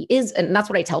teacher. And he is, and that's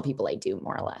what I tell people I do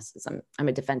more or less, is I'm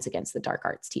a defense against the dark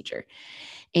arts teacher.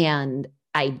 And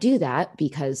I do that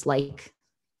because, like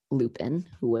Lupin,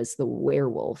 who was the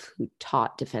werewolf who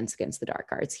taught defense against the dark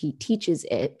arts, he teaches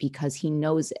it because he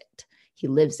knows it. He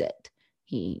lives it.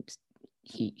 He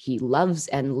loves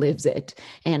and lives it,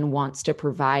 and wants to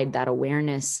provide that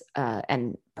awareness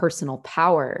and personal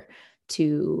power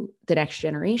to the next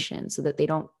generation so that they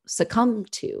don't succumb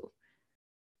to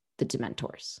the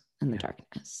Dementors and the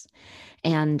darkness.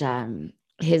 And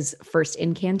his first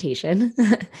incantation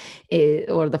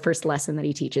or the first lesson that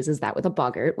he teaches is that with a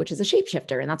boggart, which is a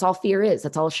shapeshifter. And that's all fear is.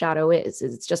 That's all shadow is.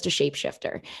 It's just a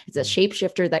shapeshifter. It's a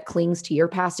shapeshifter that clings to your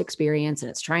past experience, and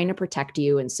it's trying to protect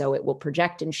you. And so it will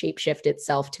project and shapeshift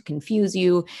itself to confuse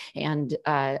you, and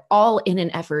all in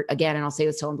an effort, again, and I'll say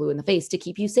this till I'm blue in the face, to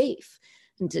keep you safe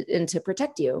and to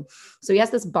protect you. So he has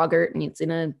this boggart, and it's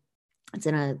in a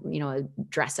a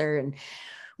dresser, and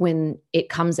when it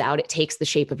comes out, it takes the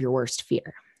shape of your worst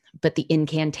fear. But the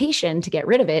incantation to get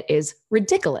rid of it is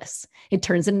ridiculous. It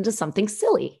turns it into something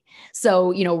silly.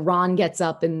 So, Ron gets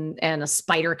up and a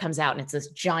spider comes out, and it's this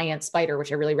giant spider,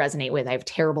 which I really resonate with. I have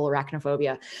terrible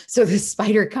arachnophobia. So this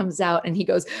spider comes out and he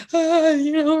goes,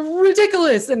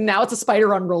 ridiculous. And now it's a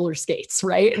spider on roller skates,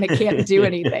 right? And it can't do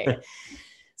anything.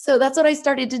 So that's what I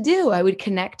started to do. I would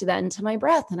connect then to my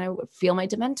breath, and I would feel my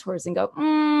Dementors and go,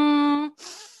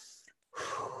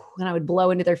 and I would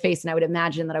blow into their face, and I would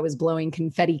imagine that I was blowing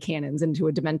confetti cannons into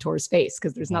a Dementor's face,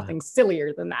 because there's nothing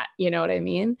sillier than that. You know what I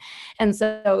mean? And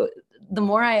so the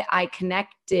more I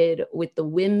connected with the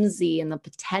whimsy and the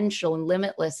potential and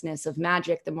limitlessness of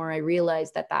magic, the more I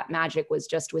realized that magic was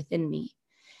just within me.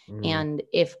 And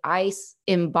if I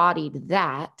embodied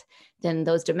that, then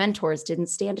those Dementors didn't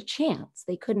stand a chance.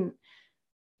 They couldn't,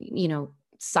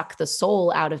 suck the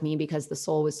soul out of me, because the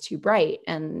soul was too bright.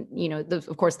 And,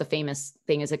 of course, the famous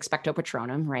thing is expecto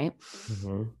patronum, right?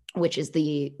 Mm-hmm. Which is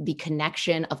the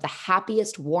connection of the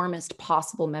happiest, warmest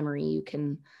possible memory you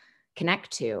can connect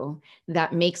to,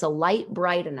 that makes a light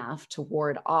bright enough to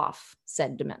ward off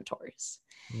said Dementors.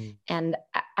 Mm. And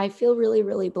I feel really,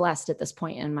 really blessed at this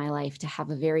point in my life to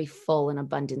have a very full and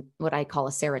abundant, what I call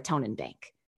a serotonin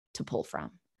bank to pull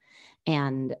from.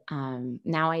 And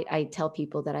now I tell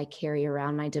people that I carry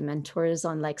around my Dementors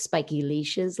on like spiky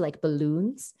leashes, like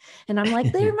balloons. And I'm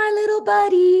like, they're my little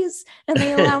buddies. And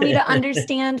they allow me to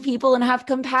understand people and have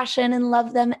compassion and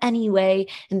love them anyway.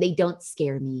 And they don't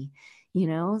scare me,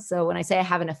 So when I say I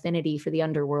have an affinity for the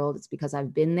underworld, it's because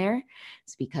I've been there.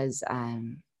 It's because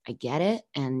I get it.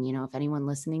 And, if anyone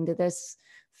listening to this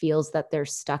feels that they're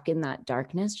stuck in that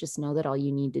darkness, just know that all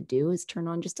you need to do is turn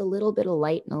on just a little bit of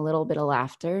light and a little bit of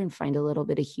laughter and find a little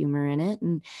bit of humor in it.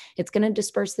 And it's going to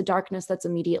disperse the darkness that's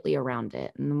immediately around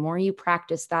it. And the more you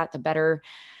practice that, the better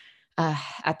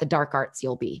at the dark arts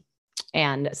you'll be.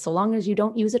 And so long as you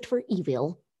don't use it for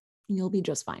evil, you'll be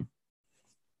just fine.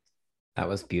 That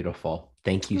was beautiful.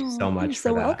 Thank you so much for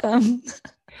that. You're so welcome.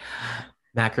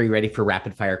 Mac, are you ready for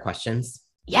rapid fire questions?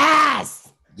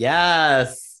 Yes.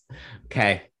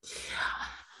 Okay.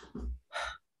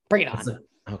 Bring it on.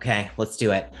 Okay, let's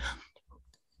do it.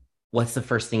 What's the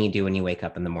first thing you do when you wake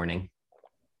up in the morning?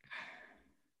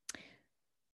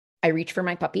 I reach for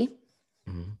my puppy,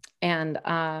 and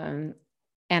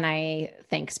I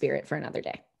thank Spirit for another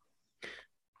day.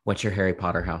 What's your Harry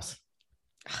Potter house?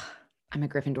 I'm a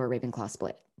Gryffindor Ravenclaw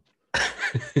split.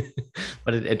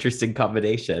 What an interesting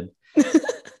combination.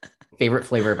 Favorite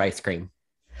flavor of ice cream?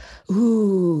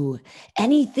 Ooh,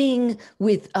 anything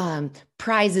with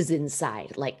prizes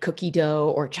inside, like cookie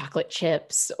dough or chocolate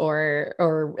chips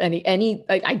or any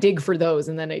I dig for those.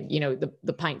 And then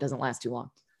the pint doesn't last too long.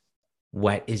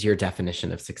 What is your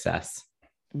definition of success?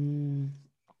 Oh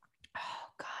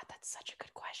God, that's such a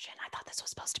good question. I thought this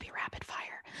was supposed to be rapid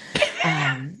fire.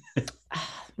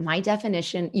 My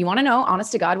definition, you want to know,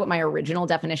 honest to God, what my original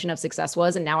definition of success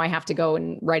was, and now I have to go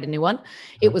and write a new one.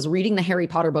 It was reading the Harry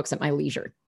Potter books at my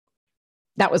leisure.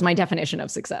 That was my definition of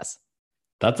success.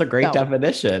 That's a great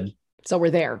definition. So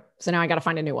we're there. So now I got to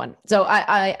find a new one. So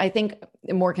I think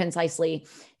more concisely,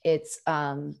 it's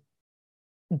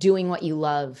doing what you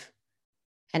love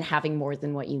and having more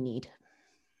than what you need.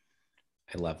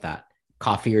 I love that.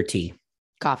 Coffee or tea?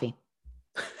 Coffee.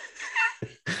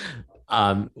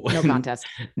 No contest.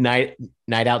 Night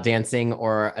out dancing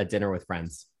or a dinner with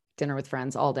friends? Dinner with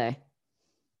friends all day.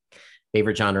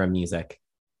 Favorite genre of music?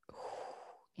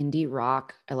 Indie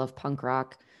rock. I love punk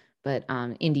rock, but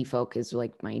indie folk is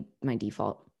like my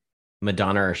default.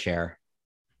 Madonna or Cher?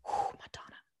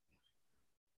 Madonna.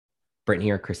 Britney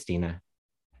or Christina?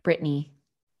 Britney.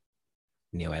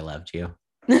 Knew I loved you.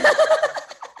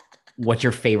 What's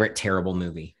your favorite terrible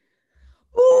movie?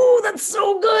 Ooh, that's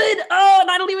so good. Oh,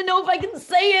 and I don't even know if I can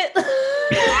say it.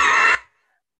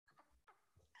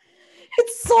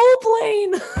 It's Soul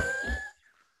Plane.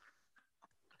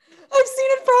 I've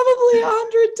seen it probably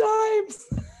 100 times.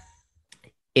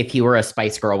 If you were a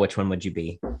Spice Girl, which one would you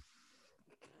be?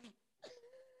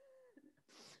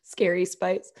 Scary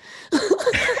Spice.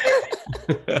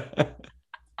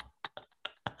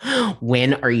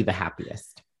 When are you the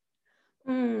happiest?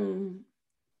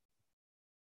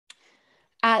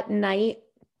 At night,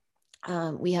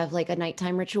 we have like a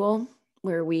nighttime ritual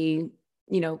where we,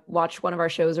 watch one of our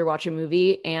shows or watch a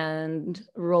movie and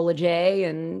roll a J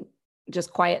and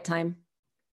just quiet time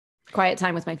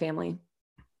with my family.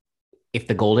 If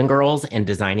the Golden Girls and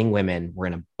Designing Women were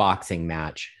in a boxing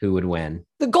match, who would win?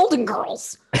 The Golden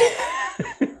Girls.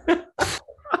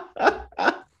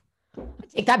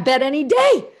 Take that bet any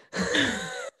day.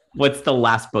 What's the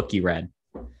last book you read?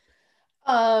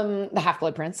 The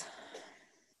Half-Blood Prince.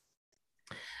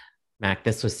 Mac,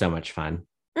 this was so much fun.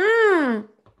 I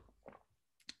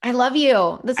love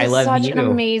you. This is such an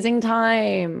amazing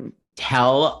time.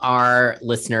 Tell our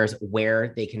listeners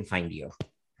where they can find you.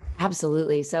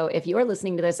 Absolutely. So if you are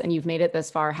listening to this and you've made it this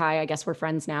far, hi, I guess we're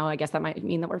friends now. I guess that might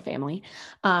mean that we're family.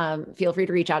 Feel free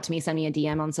to reach out to me, send me a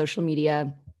DM on social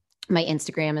media. My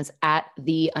Instagram is at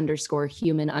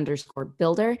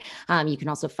 @the_human_builder. You can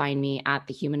also find me at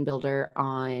The Human Builder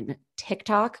on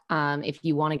TikTok. If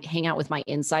you want to hang out with my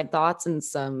inside thoughts and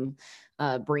some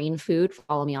brain food,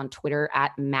 follow me on Twitter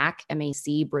at Mac,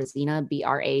 MAC, Brazina,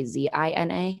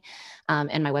 BRAZINA.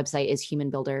 And my website is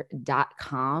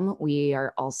humanbuilder.com. We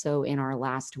are also in our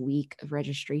last week of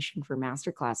registration for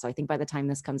Masterclass. So I think by the time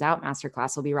this comes out,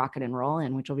 Masterclass will be rocking and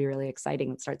rolling, which will be really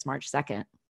exciting. It starts March 2nd.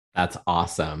 That's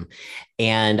awesome.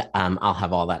 And I'll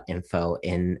have all that info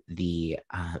in the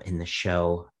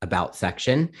show about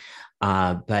section.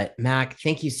 But Mac,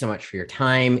 thank you so much for your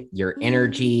time, your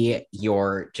energy,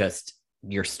 your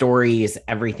stories,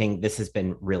 everything. This has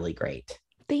been really great.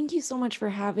 Thank you so much for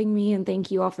having me. And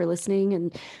thank you all for listening.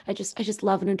 And I just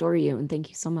love and adore you. And thank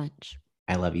you so much.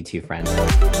 I love you too, friend.